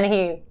 But then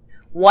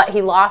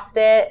he lost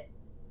it.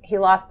 He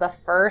lost the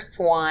first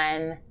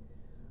one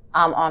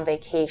on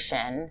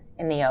vacation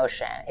in the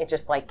ocean. It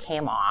just like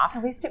came off.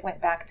 At least it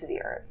went back to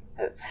the earth.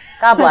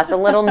 God bless. A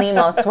little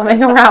Nemo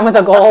swimming around with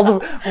a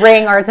gold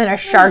ring, or it's in a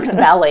shark's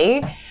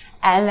belly,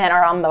 and then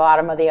or on the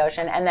bottom of the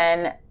ocean. And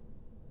then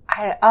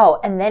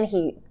and then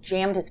he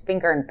jammed his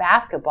finger in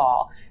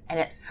basketball and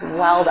it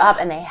swelled up,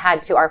 and they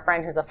had to, our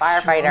friend who's a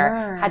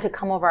firefighter had to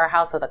come over our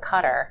house with a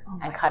cutter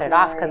and cut it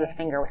off because his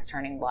finger was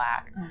turning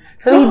black.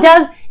 So he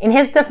does, in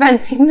his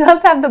defense, he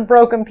does have the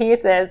broken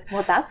pieces.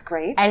 Well, that's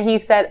great. And he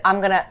said, we're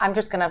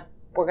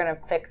going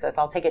to fix this.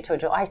 I'll take it to a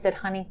jeweler. I said,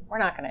 honey, we're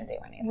not going to do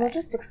anything. We'll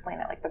just explain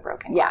it like the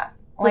broken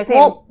glass. Like,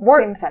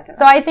 same sentiment.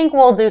 So I think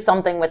we'll do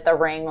something with the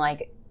ring,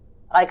 like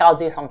I'll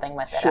do something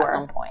with it at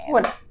some point.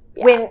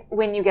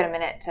 When you get a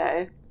minute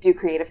to do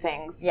creative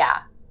things.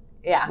 Yeah.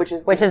 Which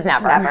is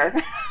never. Never.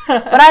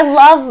 But I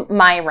love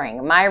my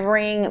ring. My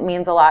ring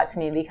means a lot to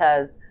me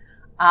because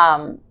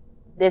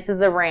this is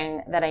the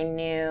ring that I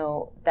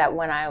knew that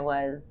when I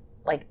was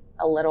like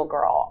a little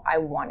girl, I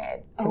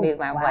wanted to be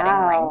my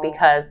wedding ring,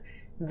 because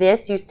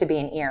this used to be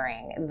an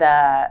earring.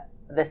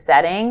 The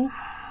setting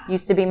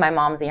used to be my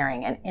mom's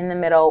earring, and in the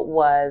middle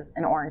was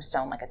an orange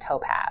stone, like a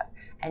topaz.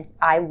 And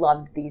I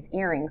loved these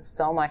earrings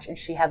so much, and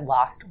she had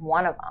lost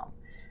one of them.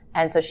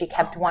 And so she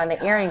kept one of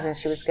the earrings, and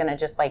she was going to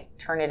just like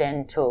turn it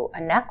into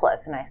a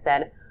necklace. And I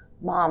said,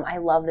 Mom, I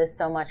love this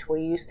so much. Will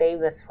you save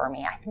this for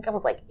me? I think I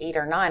was like 8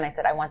 or 9. I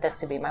said, I want this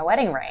to be my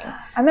wedding ring.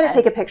 I'm going to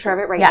take a picture of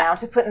it right now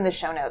to put in the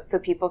show notes so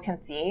people can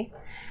see,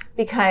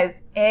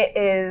 because it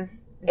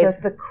is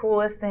just the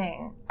coolest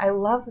thing. I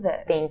love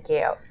this. Thank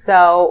you.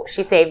 So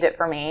she saved it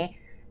for me.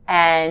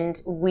 And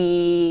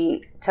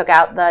we took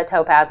out the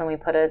topaz and we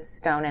put a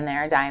stone in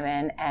there, a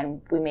diamond,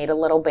 and we made a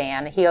little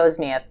band. He owes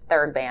me a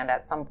third band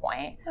at some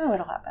point. Oh,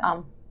 it'll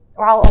happen.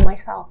 Or I'll owe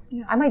myself.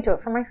 Yeah. I might do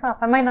it for myself.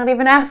 I might not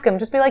even ask him.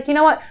 Just be like, you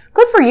know what?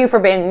 Good for you for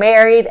being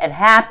married and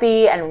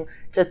happy and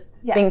just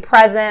being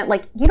present.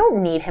 Like, you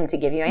don't need him to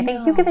give you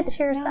anything. You give it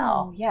to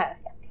yourself. No,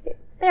 yes.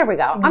 There we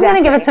go. Exactly. I'm going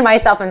to give it to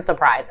myself and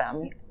surprise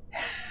him.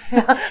 Be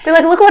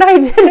like, look what I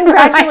did.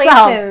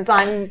 Congratulations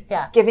on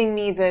giving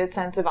me the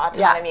sense of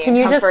autonomy. Yeah. Can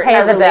you just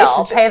pay the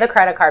bill? Pay the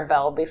credit card bill.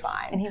 It'll be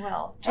fine. And he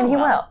will. And he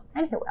will.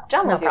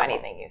 John will do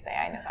anything you say.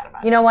 I know that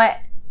about him. You know what?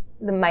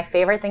 My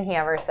favorite thing he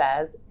ever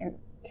says, and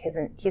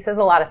he says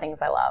a lot of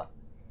things I love,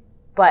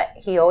 But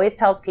he always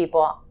tells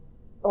people,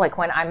 like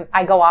when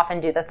I go off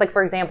and do this, like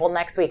for example,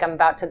 next week I'm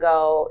about to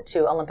go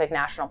to Olympic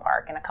National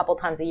Park, and a couple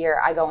times a year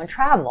I go and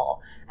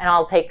travel, and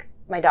I'll take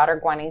my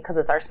daughter Gwenny because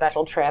it's our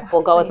special trip.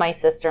 We'll go with my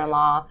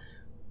sister-in-law.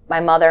 My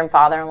mother and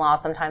father-in-law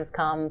sometimes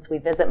comes. We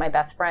visit my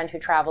best friend who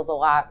travels a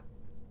lot.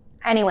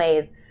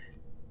 Anyways,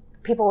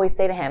 people always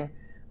say to him,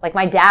 like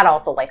my dad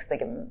also likes to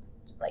give him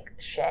like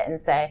shit and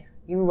say,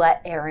 you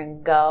let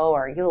Erin go,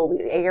 or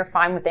you're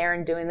fine with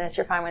Erin doing this,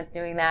 you're fine with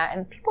doing that.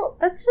 And people,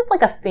 that's just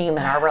like a theme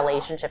in our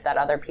relationship that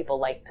other people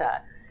like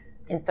to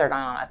insert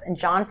on us. And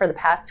John, for the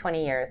past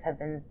 20 years, has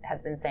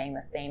been saying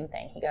the same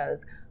thing. He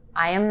goes,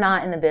 I am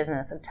not in the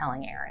business of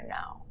telling Erin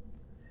no.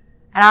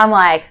 And I'm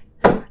like,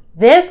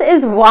 this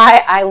is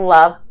why I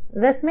love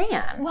this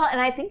man. Well, and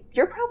I think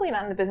you're probably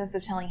not in the business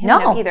of telling him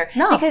no either.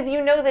 No. Because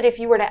you know that if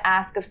you were to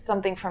ask of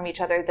something from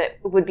each other that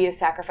would be a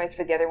sacrifice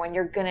for the other one,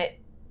 you're going to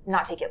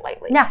not take it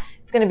lightly. Yeah.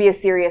 It's going to be a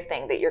serious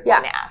thing that you're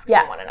going to ask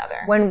from one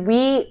another. When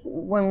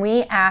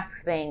we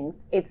ask things,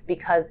 it's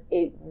because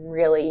it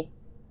really,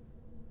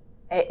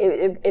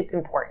 it's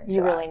important to us.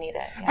 You really need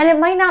it. Yeah. And it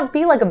might not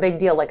be like a big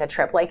deal, like a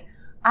trip. Like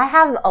I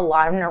have a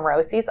lot of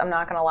neuroses, I'm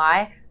not going to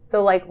lie.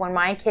 So like when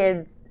my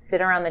kids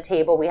sit around the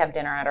table, we have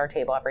dinner at our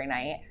table every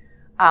night,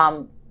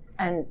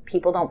 and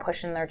people don't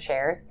push in their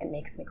chairs, it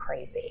makes me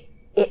crazy.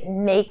 It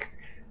makes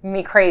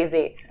me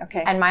crazy.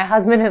 Okay. And my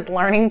husband is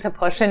learning to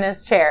push in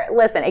his chair.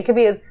 Listen, it could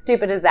be as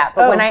stupid as that.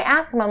 But when I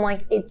ask him, I'm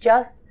like,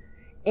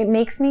 it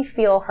makes me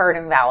feel heard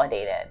and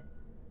validated.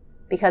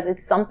 Because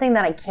it's something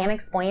that I can't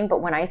explain, but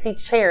when I see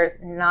chairs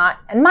not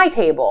in my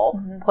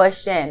table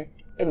pushed in,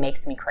 it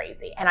makes me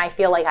crazy. And I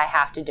feel like I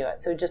have to do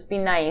it. So just be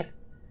nice.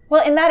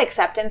 Well, in that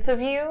acceptance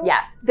of you.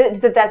 Yes.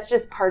 That's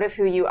just part of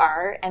who you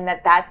are, and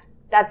that's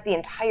the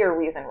entire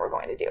reason we're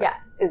going to do it.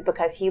 Yes. Is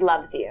because he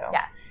loves you.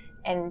 Yes.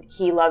 And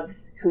he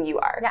loves who you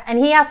are. Yeah, and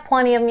he asks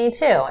plenty of me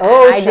too.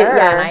 Oh, and sure.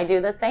 And I do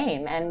the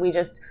same. And we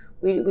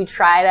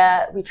try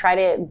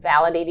to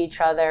validate each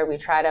other. We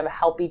try to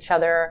help each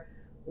other.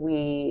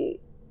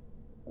 We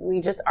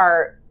just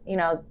are,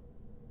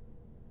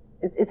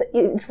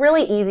 it's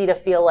really easy to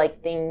feel like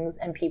things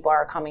and people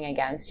are coming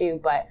against you,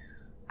 but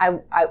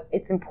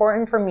it's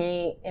important for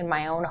me in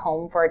my own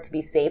home for it to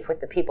be safe with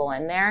the people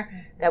in there,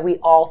 that we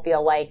all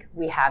feel like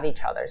we have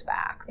each other's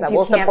backs, that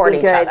we'll support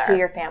each other. If you can't be good to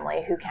your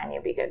family, who can you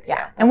be good to?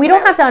 Yeah. And we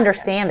don't have to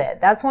understand it.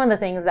 That's one of the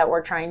things that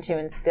we're trying to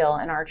instill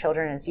in our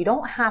children is you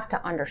don't have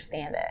to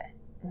understand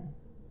it,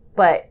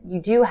 but you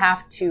do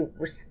have to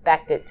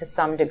respect it to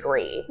some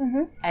degree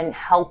and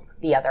help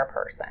the other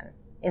person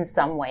in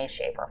some way,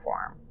 shape, or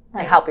form,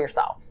 and help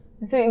yourself.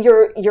 So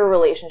your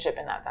relationship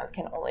in that sense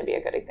can only be a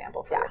good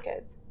example for your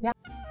kids. Yeah.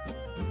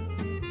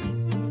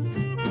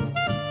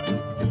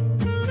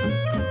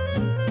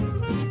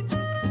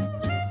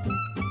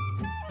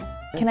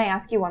 Can I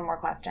ask you one more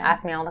question?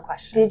 Ask me all the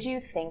questions. Did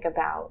you think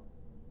about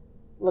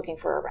looking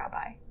for a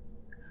rabbi?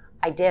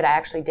 I did. I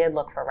actually did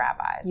look for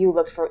rabbis. You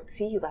left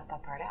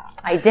that part out.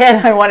 I did.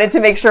 I wanted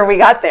to make sure we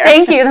got there.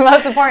 Thank you. The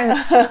most important.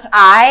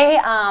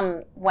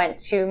 I went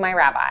to my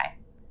rabbi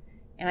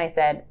and I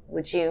said,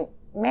 would you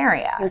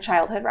marry us? Your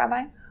childhood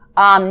rabbi?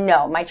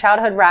 No, my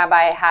childhood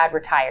rabbi had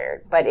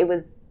retired, but it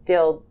was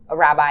still a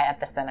rabbi at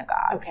the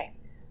synagogue. Okay.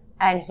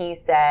 And he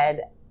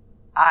said,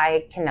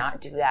 I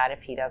cannot do that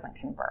if he doesn't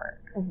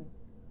convert. Mm-hmm.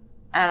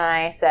 And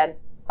I said,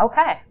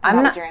 okay. That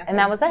was your answer? And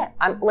that was it.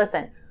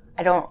 Listen,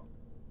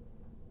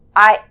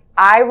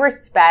 I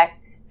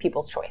respect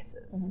people's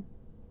choices. Mm-hmm.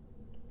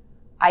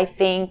 I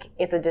think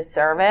it's a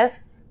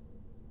disservice,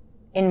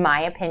 in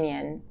my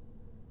opinion,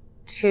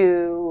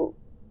 to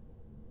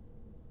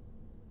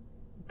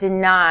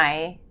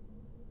deny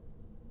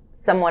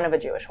someone of a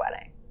Jewish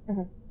wedding.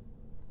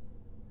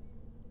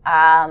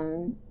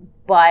 Mm-hmm.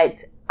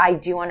 But I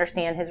do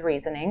understand his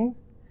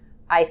reasonings.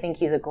 I think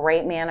he's a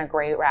great man, a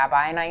great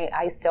rabbi, and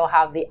I still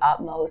have the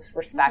utmost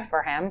respect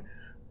for him.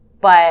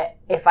 But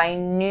if I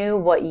knew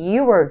what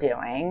you were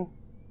doing,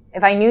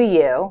 if I knew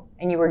you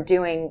and you were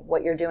doing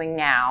what you're doing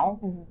now,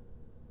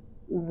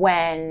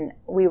 when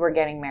we were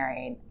getting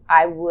married,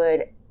 I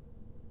would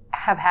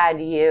have had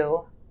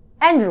you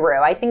and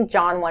Drew. I think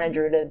John wanted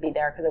Drew to be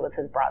there because it was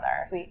his brother.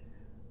 Sweet.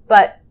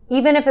 But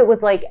even if it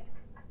was like,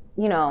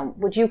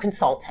 would you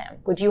consult him?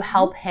 Would you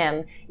help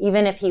him?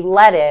 Even if he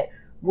led it,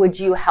 would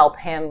you help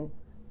him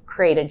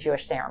create a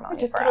Jewish ceremony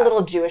just for put us? A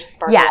little Jewish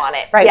sparkle on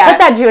it. Right. Yeah. Put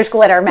that Jewish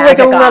glitter magic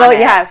like a little, on it.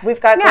 Yeah,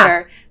 we've got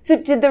glitter.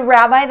 So did the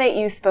rabbi that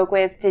you spoke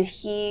with, did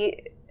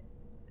he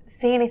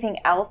say anything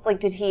else? Like,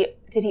 did he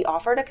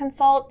offer to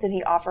consult? Did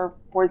he offer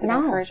words of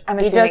encouragement? I'm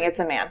assuming it's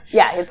a man.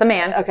 Yeah, it's a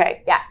man.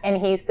 Okay. Yeah. And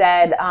he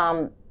said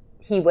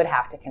he would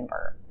have to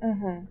convert.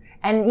 Mm-hmm.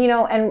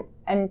 And,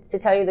 and to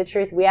tell you the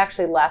truth, we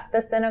actually left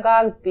the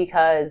synagogue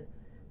because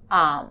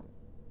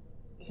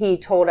he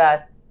told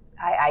us,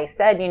 I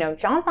said,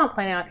 John's not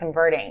planning on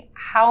converting.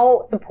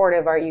 How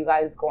supportive are you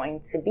guys going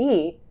to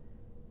be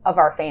of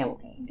our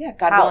family? Yeah,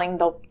 God willing,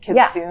 they'll kids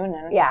soon.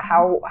 And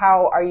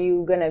how are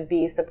you going to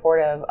be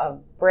supportive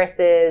of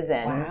brisses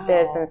and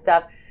this and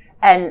stuff?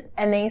 And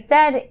they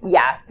said,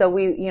 yes. So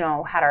we,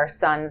 had our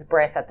son's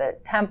bris at the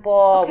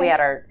temple.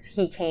 Okay.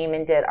 He came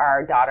and did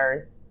our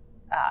daughter's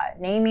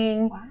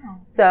naming.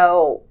 Wow.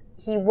 So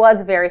he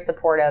was very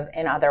supportive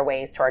in other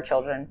ways to our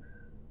children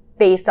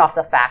based off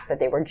the fact that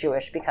they were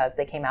Jewish because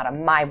they came out of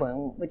my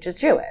womb, which is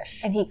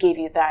Jewish. And he gave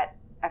you that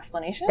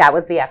explanation? That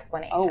was the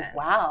explanation. Oh,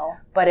 wow.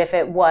 But if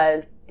it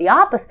was the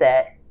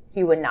opposite,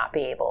 he would not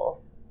be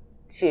able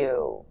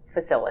to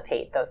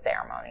facilitate those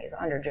ceremonies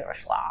under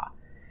Jewish law.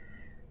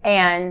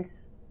 And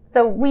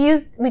so we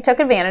took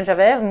advantage of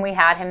it, and we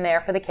had him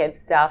there for the kids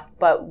stuff.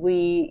 But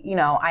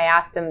I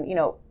asked him,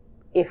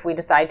 if we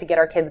decide to get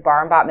our kids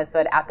bar and bat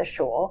mitzvah at the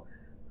shul,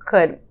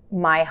 could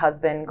my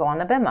husband go on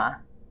the bimah?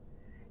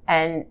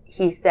 And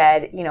he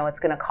said, it's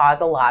going to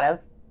cause a lot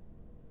of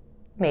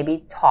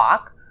maybe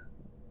talk,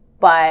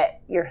 but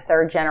you're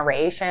third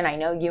generation. I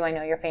know you, I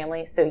know your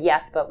family. So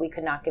yes, but we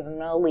could not give him an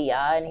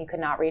aliyah, and he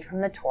could not read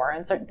from the Torah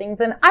and certain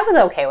things. And I was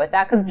okay with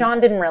that because John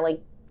didn't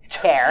really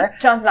care.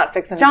 John's not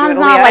fixing to John's do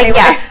it not like, anyway.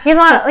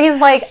 yeah. He's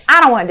like, I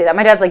don't want to do that.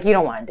 My dad's like, you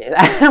don't want to do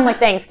that. And I'm like,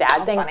 thanks,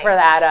 Dad. Thanks for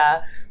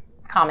that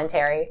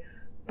commentary.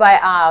 But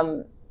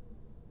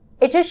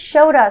it just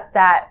showed us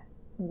that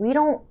we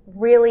don't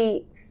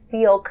really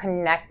feel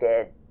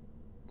connected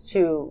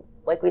to,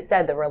 like we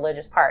said, the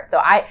religious part.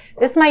 So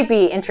this might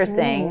be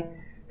interesting.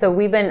 So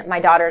my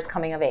daughter's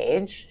coming of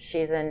age.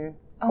 She's in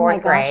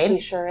fourth grade. Gosh, she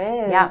sure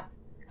is. Yeah.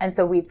 And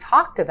so we've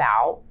talked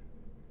about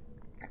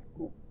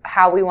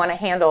how we want to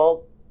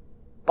handle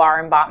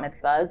bar and bat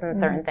mitzvahs and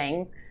certain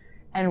things.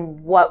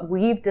 And what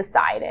we've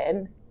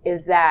decided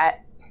is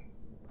that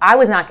I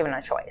was not given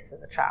a choice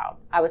as a child.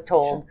 I was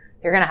told,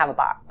 you're going to have a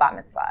bat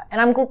mitzvah.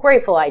 And I'm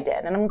grateful I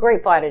did. And I'm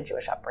grateful I had a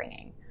Jewish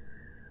upbringing.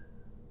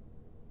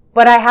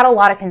 But I had a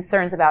lot of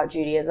concerns about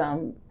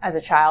Judaism as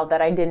a child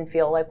that I didn't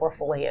feel like were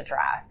fully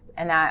addressed.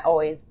 And that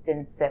always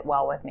didn't sit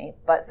well with me.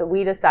 So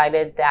we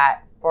decided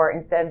that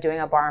instead of doing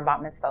a bar and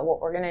bat mitzvah, what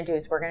we're going to do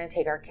is we're going to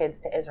take our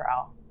kids to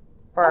Israel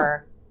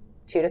for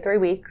 2 to 3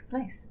 weeks.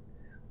 Nice.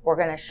 We're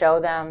going to show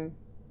them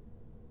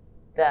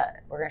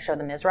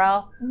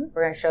Israel.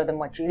 We're going to show them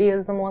what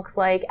Judaism looks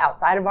like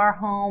outside of our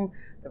home,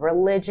 the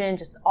religion,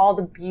 just all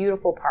the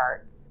beautiful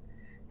parts,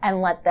 and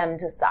let them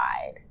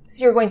decide.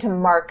 So you're going to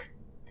mark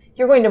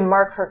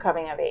her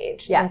coming of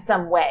age in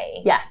some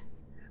way.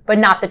 Yes. But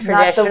not the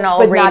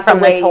traditional read from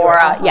the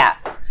Torah.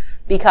 Yes.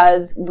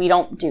 Because we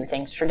don't do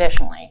things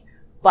traditionally.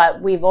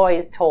 But we've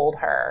always told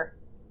her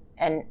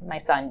and my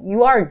son,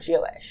 you are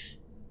Jewish.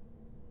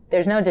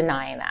 There's no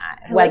denying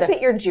that. I like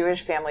that your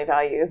Jewish family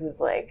values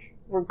is like,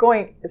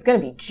 it's going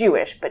to be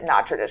Jewish, but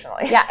not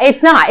traditionally. Yeah,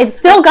 it's not. It's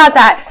still got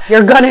that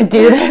you're going to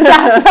do this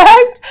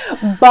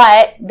aspect,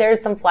 but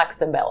there's some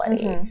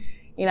flexibility,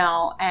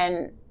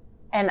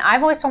 and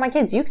I've always told my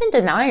kids, you can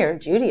deny your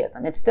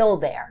Judaism. It's still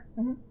there.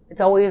 Mm-hmm.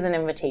 It's always an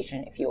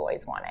invitation if you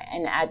always want it,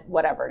 and at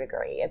whatever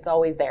degree. It's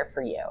always there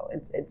for you.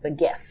 It's a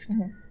gift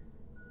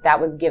that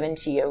was given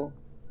to you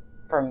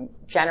from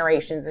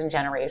generations and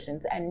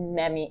generations, and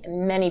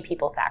many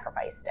people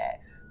sacrificed it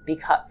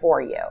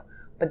for you.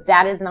 But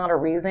that is not a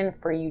reason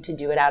for you to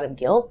do it out of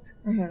guilt.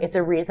 Mm-hmm. It's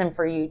a reason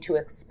for you to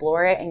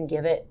explore it and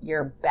give it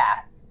your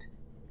best,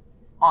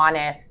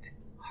 honest,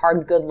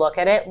 hard, good look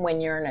at it when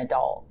you're an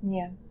adult.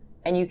 Yeah.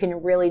 And you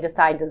can really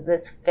decide, does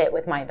this fit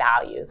with my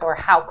values? Or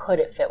how could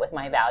it fit with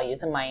my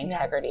values and my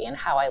integrity and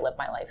how I live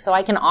my life? So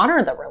I can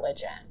honor the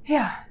religion.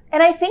 Yeah.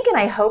 And I think and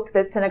I hope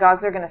that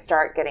synagogues are going to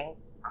start getting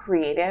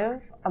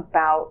creative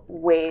about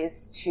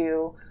ways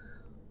to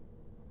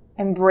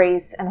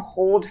embrace and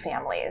hold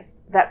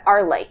families that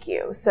are like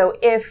you. So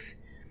if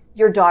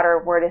your daughter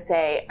were to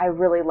say, I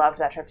really loved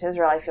that trip to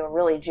Israel, I feel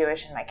really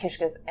Jewish in my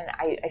kishkas, and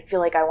I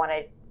feel like I want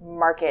to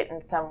mark it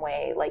in some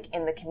way, like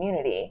in the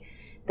community,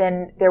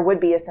 then there would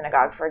be a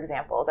synagogue, for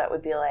example, that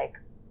would be like,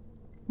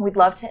 we'd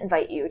love to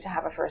invite you to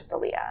have a first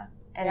aliyah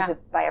and to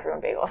buy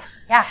everyone bagels.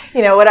 Yeah.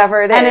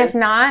 Whatever it is. And if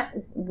not,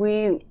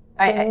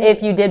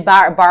 if you did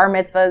bar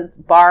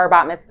mitzvahs, bar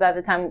bat mitzvahs at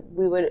the time,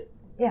 we would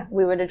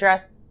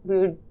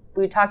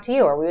talk to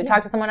you, or we would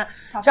talk to someone else.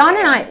 John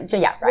and I,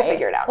 right? We'll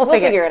figure it out. We'll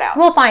figure it out.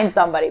 We'll find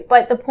somebody.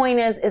 But the point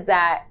is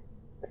that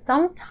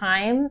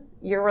sometimes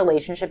your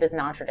relationship is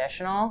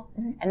non-traditional,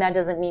 and that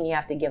doesn't mean you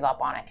have to give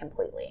up on it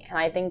completely. And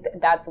I think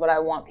that's what I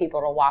want people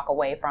to walk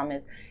away from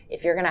is,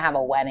 if you're going to have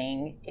a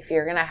wedding, if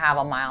you're going to have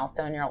a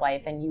milestone in your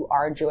life and you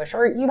are Jewish,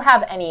 or you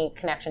have any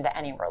connection to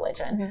any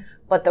religion,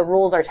 but the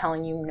rules are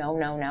telling you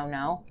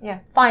no,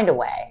 find a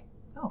way.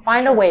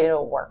 Find a way to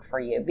work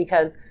for you,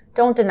 because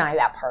don't deny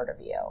that part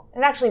of you.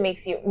 It actually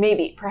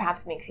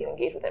perhaps makes you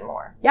engage with it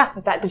more. Yeah.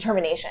 With that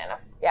determination of,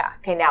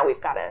 okay, now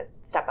we've got to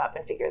step up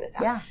and figure this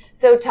out. Yeah.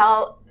 So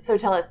tell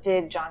us,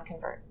 did John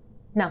convert?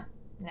 No.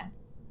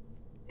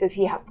 Does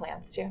he have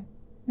plans to?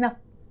 No.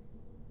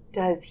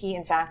 Does he,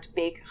 in fact,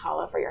 bake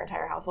challah for your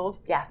entire household?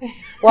 Yes.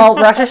 Well,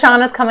 Rosh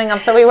Hashanah is coming up,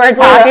 so we were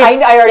talking.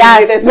 I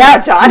already knew this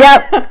about John.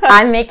 Yep.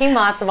 I'm making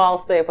matzo ball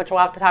soup, which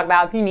we'll have to talk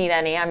about if you need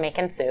any. I'm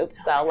making soup,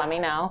 so let me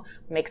know.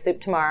 Make soup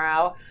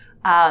tomorrow.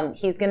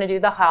 He's going to do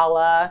the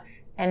challah,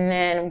 And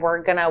then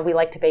we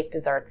like to bake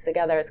desserts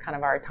together. It's kind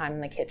of our time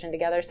in the kitchen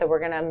together. So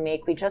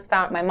we just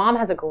found, my mom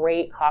has a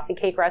great coffee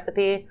cake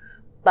recipe,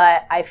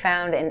 but I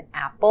found an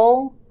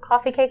apple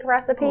coffee cake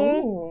recipe.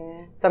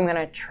 Ooh. So I'm going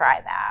to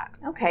try that.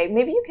 Okay.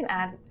 Maybe you can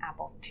add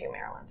apples to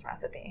Marilyn's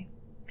recipe.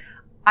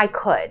 I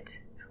could.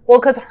 Well,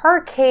 because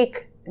her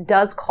cake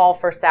does call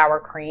for sour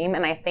cream,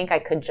 and I think I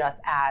could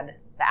just add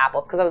the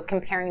apples because I was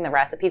comparing the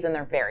recipes and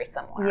they're very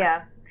similar.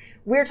 Yeah.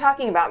 We're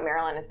talking about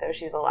Marilyn as though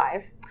she's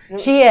alive.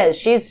 She is.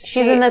 She's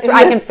in this.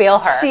 I can feel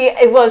her. She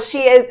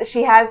is.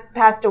 She has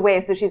passed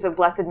away, so she's a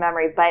blessed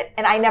memory.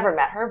 And I never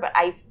met her, but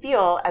I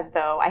feel as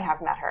though I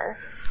have met her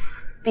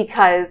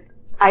because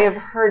I have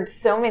heard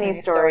so many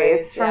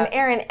stories from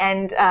Erin.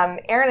 And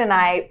Erin and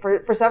I,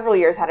 for several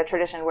years, had a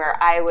tradition where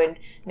I would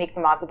make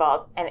the matzo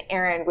balls and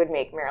Erin would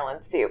make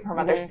Marilyn's soup, her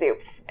mother's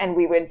soup, and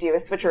we would do a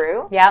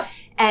switcheroo. Yep.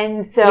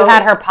 And so you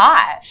had her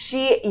pot.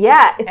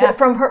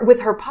 With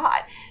her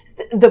pot.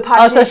 The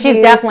pot. So she's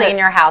definitely in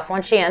your house.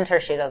 Once she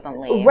enters, she doesn't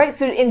leave. Right.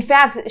 So in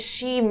fact,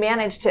 she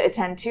managed to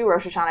attend 2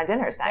 Rosh Hashanah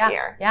dinners that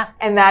year. Yeah.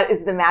 And that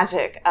is the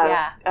magic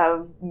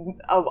of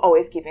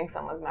always keeping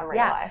someone's memory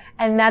alive.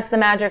 And that's the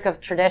magic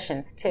of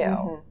traditions too.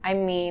 Mm-hmm. I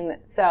mean,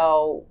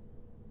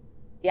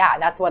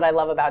 that's what I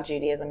love about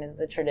Judaism is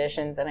the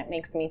traditions, and it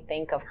makes me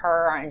think of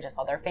her and just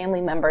other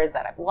family members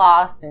that I've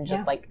lost, and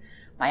just like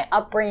my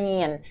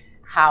upbringing and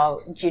how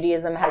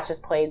Judaism has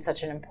just played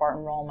such an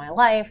important role in my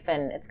life,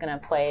 and it's going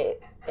to play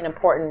an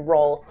important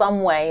role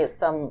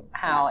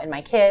somehow in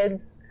my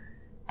kids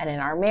and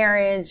in our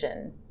marriage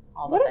and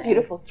all the things. What a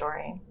beautiful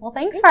story. Well,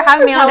 thanks for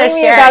having me on to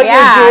share about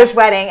your Jewish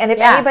wedding. And if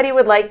anybody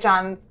would like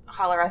John's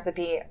challah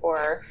recipe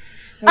or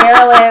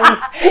Marilyn's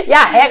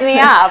hit me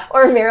up.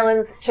 Or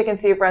Marilyn's chicken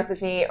soup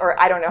recipe, or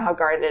I don't know how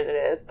guarded it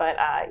is, but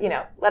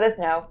let us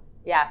know.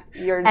 Yes.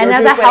 And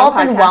as a health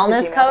and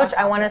wellness coach,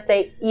 I want to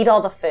say eat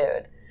all the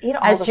food.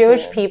 As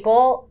Jewish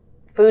people,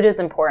 food is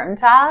important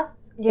to us.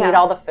 Yeah. Eat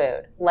all the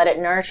food. Let it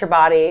nourish your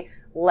body.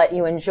 Let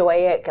you enjoy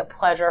it. Get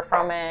pleasure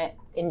from it.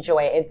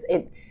 Enjoy it.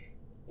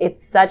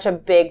 It's such a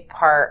big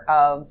part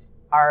of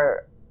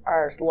our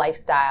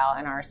lifestyle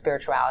and our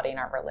spirituality and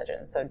our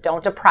religion. So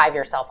don't deprive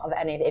yourself of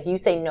anything. If you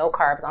say no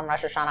carbs on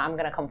Rosh Hashanah, I'm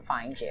going to come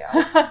find you.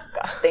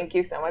 Gosh, thank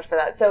you so much for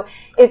that. So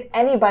if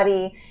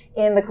anybody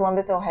in the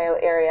Columbus, Ohio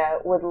area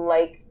would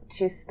like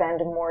to spend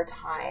more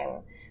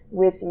time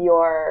with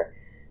your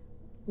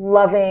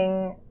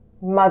loving,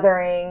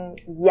 mothering,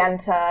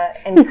 yenta,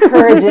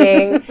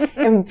 encouraging,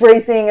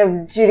 embracing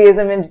of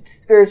Judaism and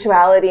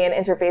spirituality and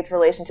interfaith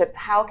relationships,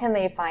 how can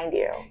they find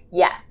you?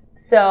 Yes.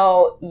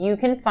 So you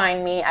can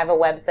find me. I have a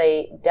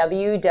website,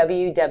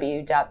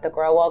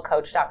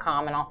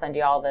 www.thegrowwellcoach.com, and I'll send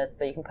you all this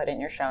so you can put it in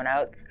your show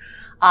notes.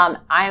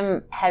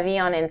 I'm heavy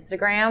on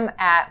Instagram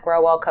at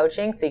Grow Well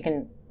Coaching, so you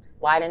can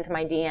slide into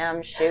my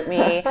DM, shoot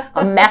me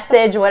a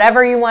message,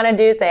 whatever you want to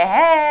do. Say,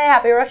 hey,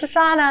 happy Rosh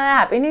Hashanah,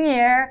 happy New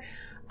Year.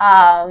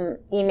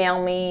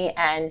 Email me,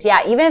 and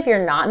even if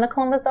you're not in the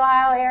Columbus,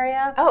 Ohio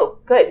area. Oh,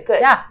 good.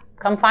 Yeah,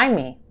 come find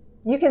me.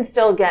 You can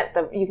still get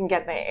the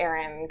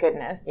Erin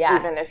goodness,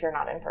 even if you're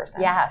not in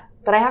person. Yes.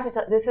 But I have to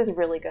tell, this is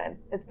really good.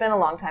 It's been a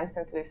long time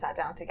since we've sat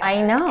down together.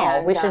 I know.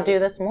 And we should do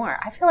this more.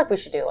 I feel like we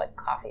should do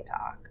coffee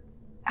talk.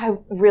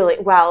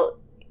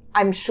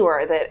 I'm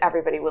sure that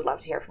everybody would love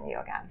to hear from you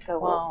again. So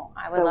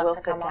I would love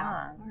to come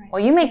on. Right. Well,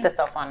 you make this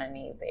so fun and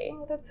easy.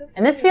 Oh, that's so sweet.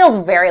 And this feels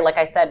very, like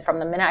I said, from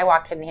the minute I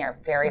walked in here,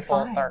 very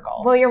full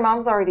circle. Well, your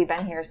mom's already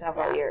been here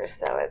several years,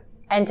 so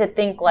it's... And to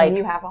think,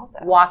 you have also.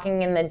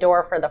 Walking in the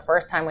door for the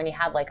first time when you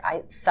had,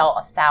 I felt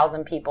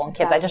 1,000 people and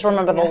kids. I just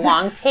remember the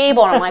long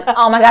table, and I'm like,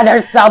 oh my God,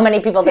 there's so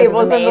many people. This is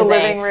amazing. Tables in the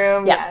living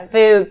room. Yeah,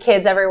 food,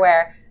 kids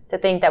everywhere. To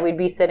think that we'd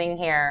be sitting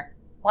here,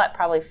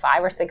 probably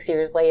 5 or 6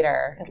 years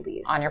later. At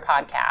least. On your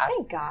podcast.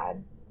 Thank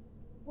God.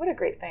 What a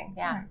great thing.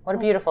 Yeah. What a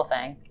beautiful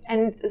thing.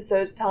 And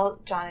so tell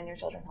John and your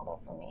children hello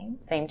from me.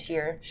 Same to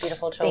your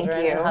beautiful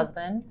children and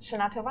husband.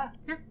 Shana Tova.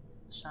 Yeah.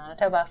 Shana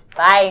Tova.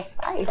 Bye.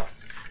 Bye.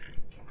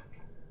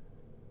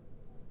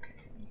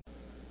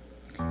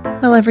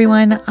 Well,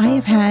 everyone, I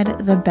have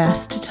had the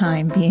best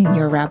time being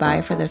your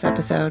rabbi for this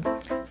episode.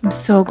 I'm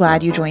so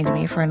glad you joined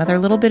me for another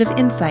little bit of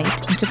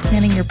insight into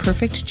planning your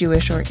perfect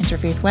Jewish or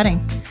interfaith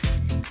wedding.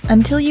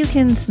 Until you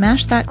can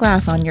smash that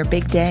glass on your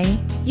big day,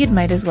 you'd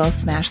might as well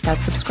smash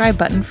that subscribe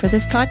button for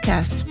this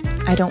podcast.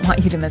 I don't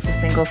want you to miss a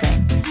single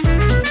thing.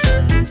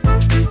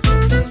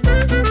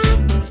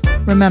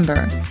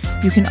 Remember,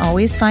 you can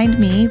always find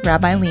me,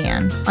 Rabbi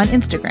Leanne, on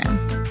Instagram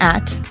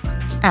at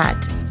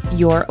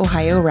Your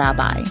Ohio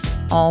Rabbi,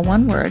 all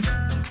one word,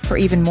 for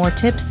even more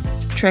tips,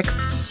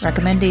 tricks,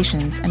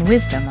 recommendations, and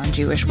wisdom on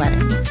Jewish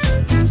weddings.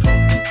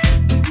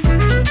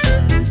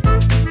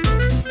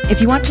 If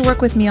you want to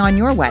work with me on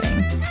your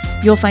wedding,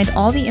 you'll find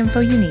all the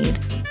info you need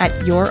at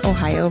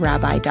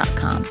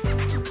yourohiorabbi.com.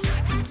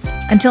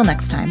 Until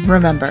next time,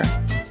 remember,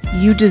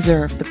 you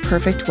deserve the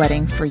perfect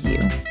wedding for you.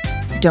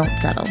 Don't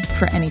settle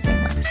for anything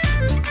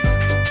less.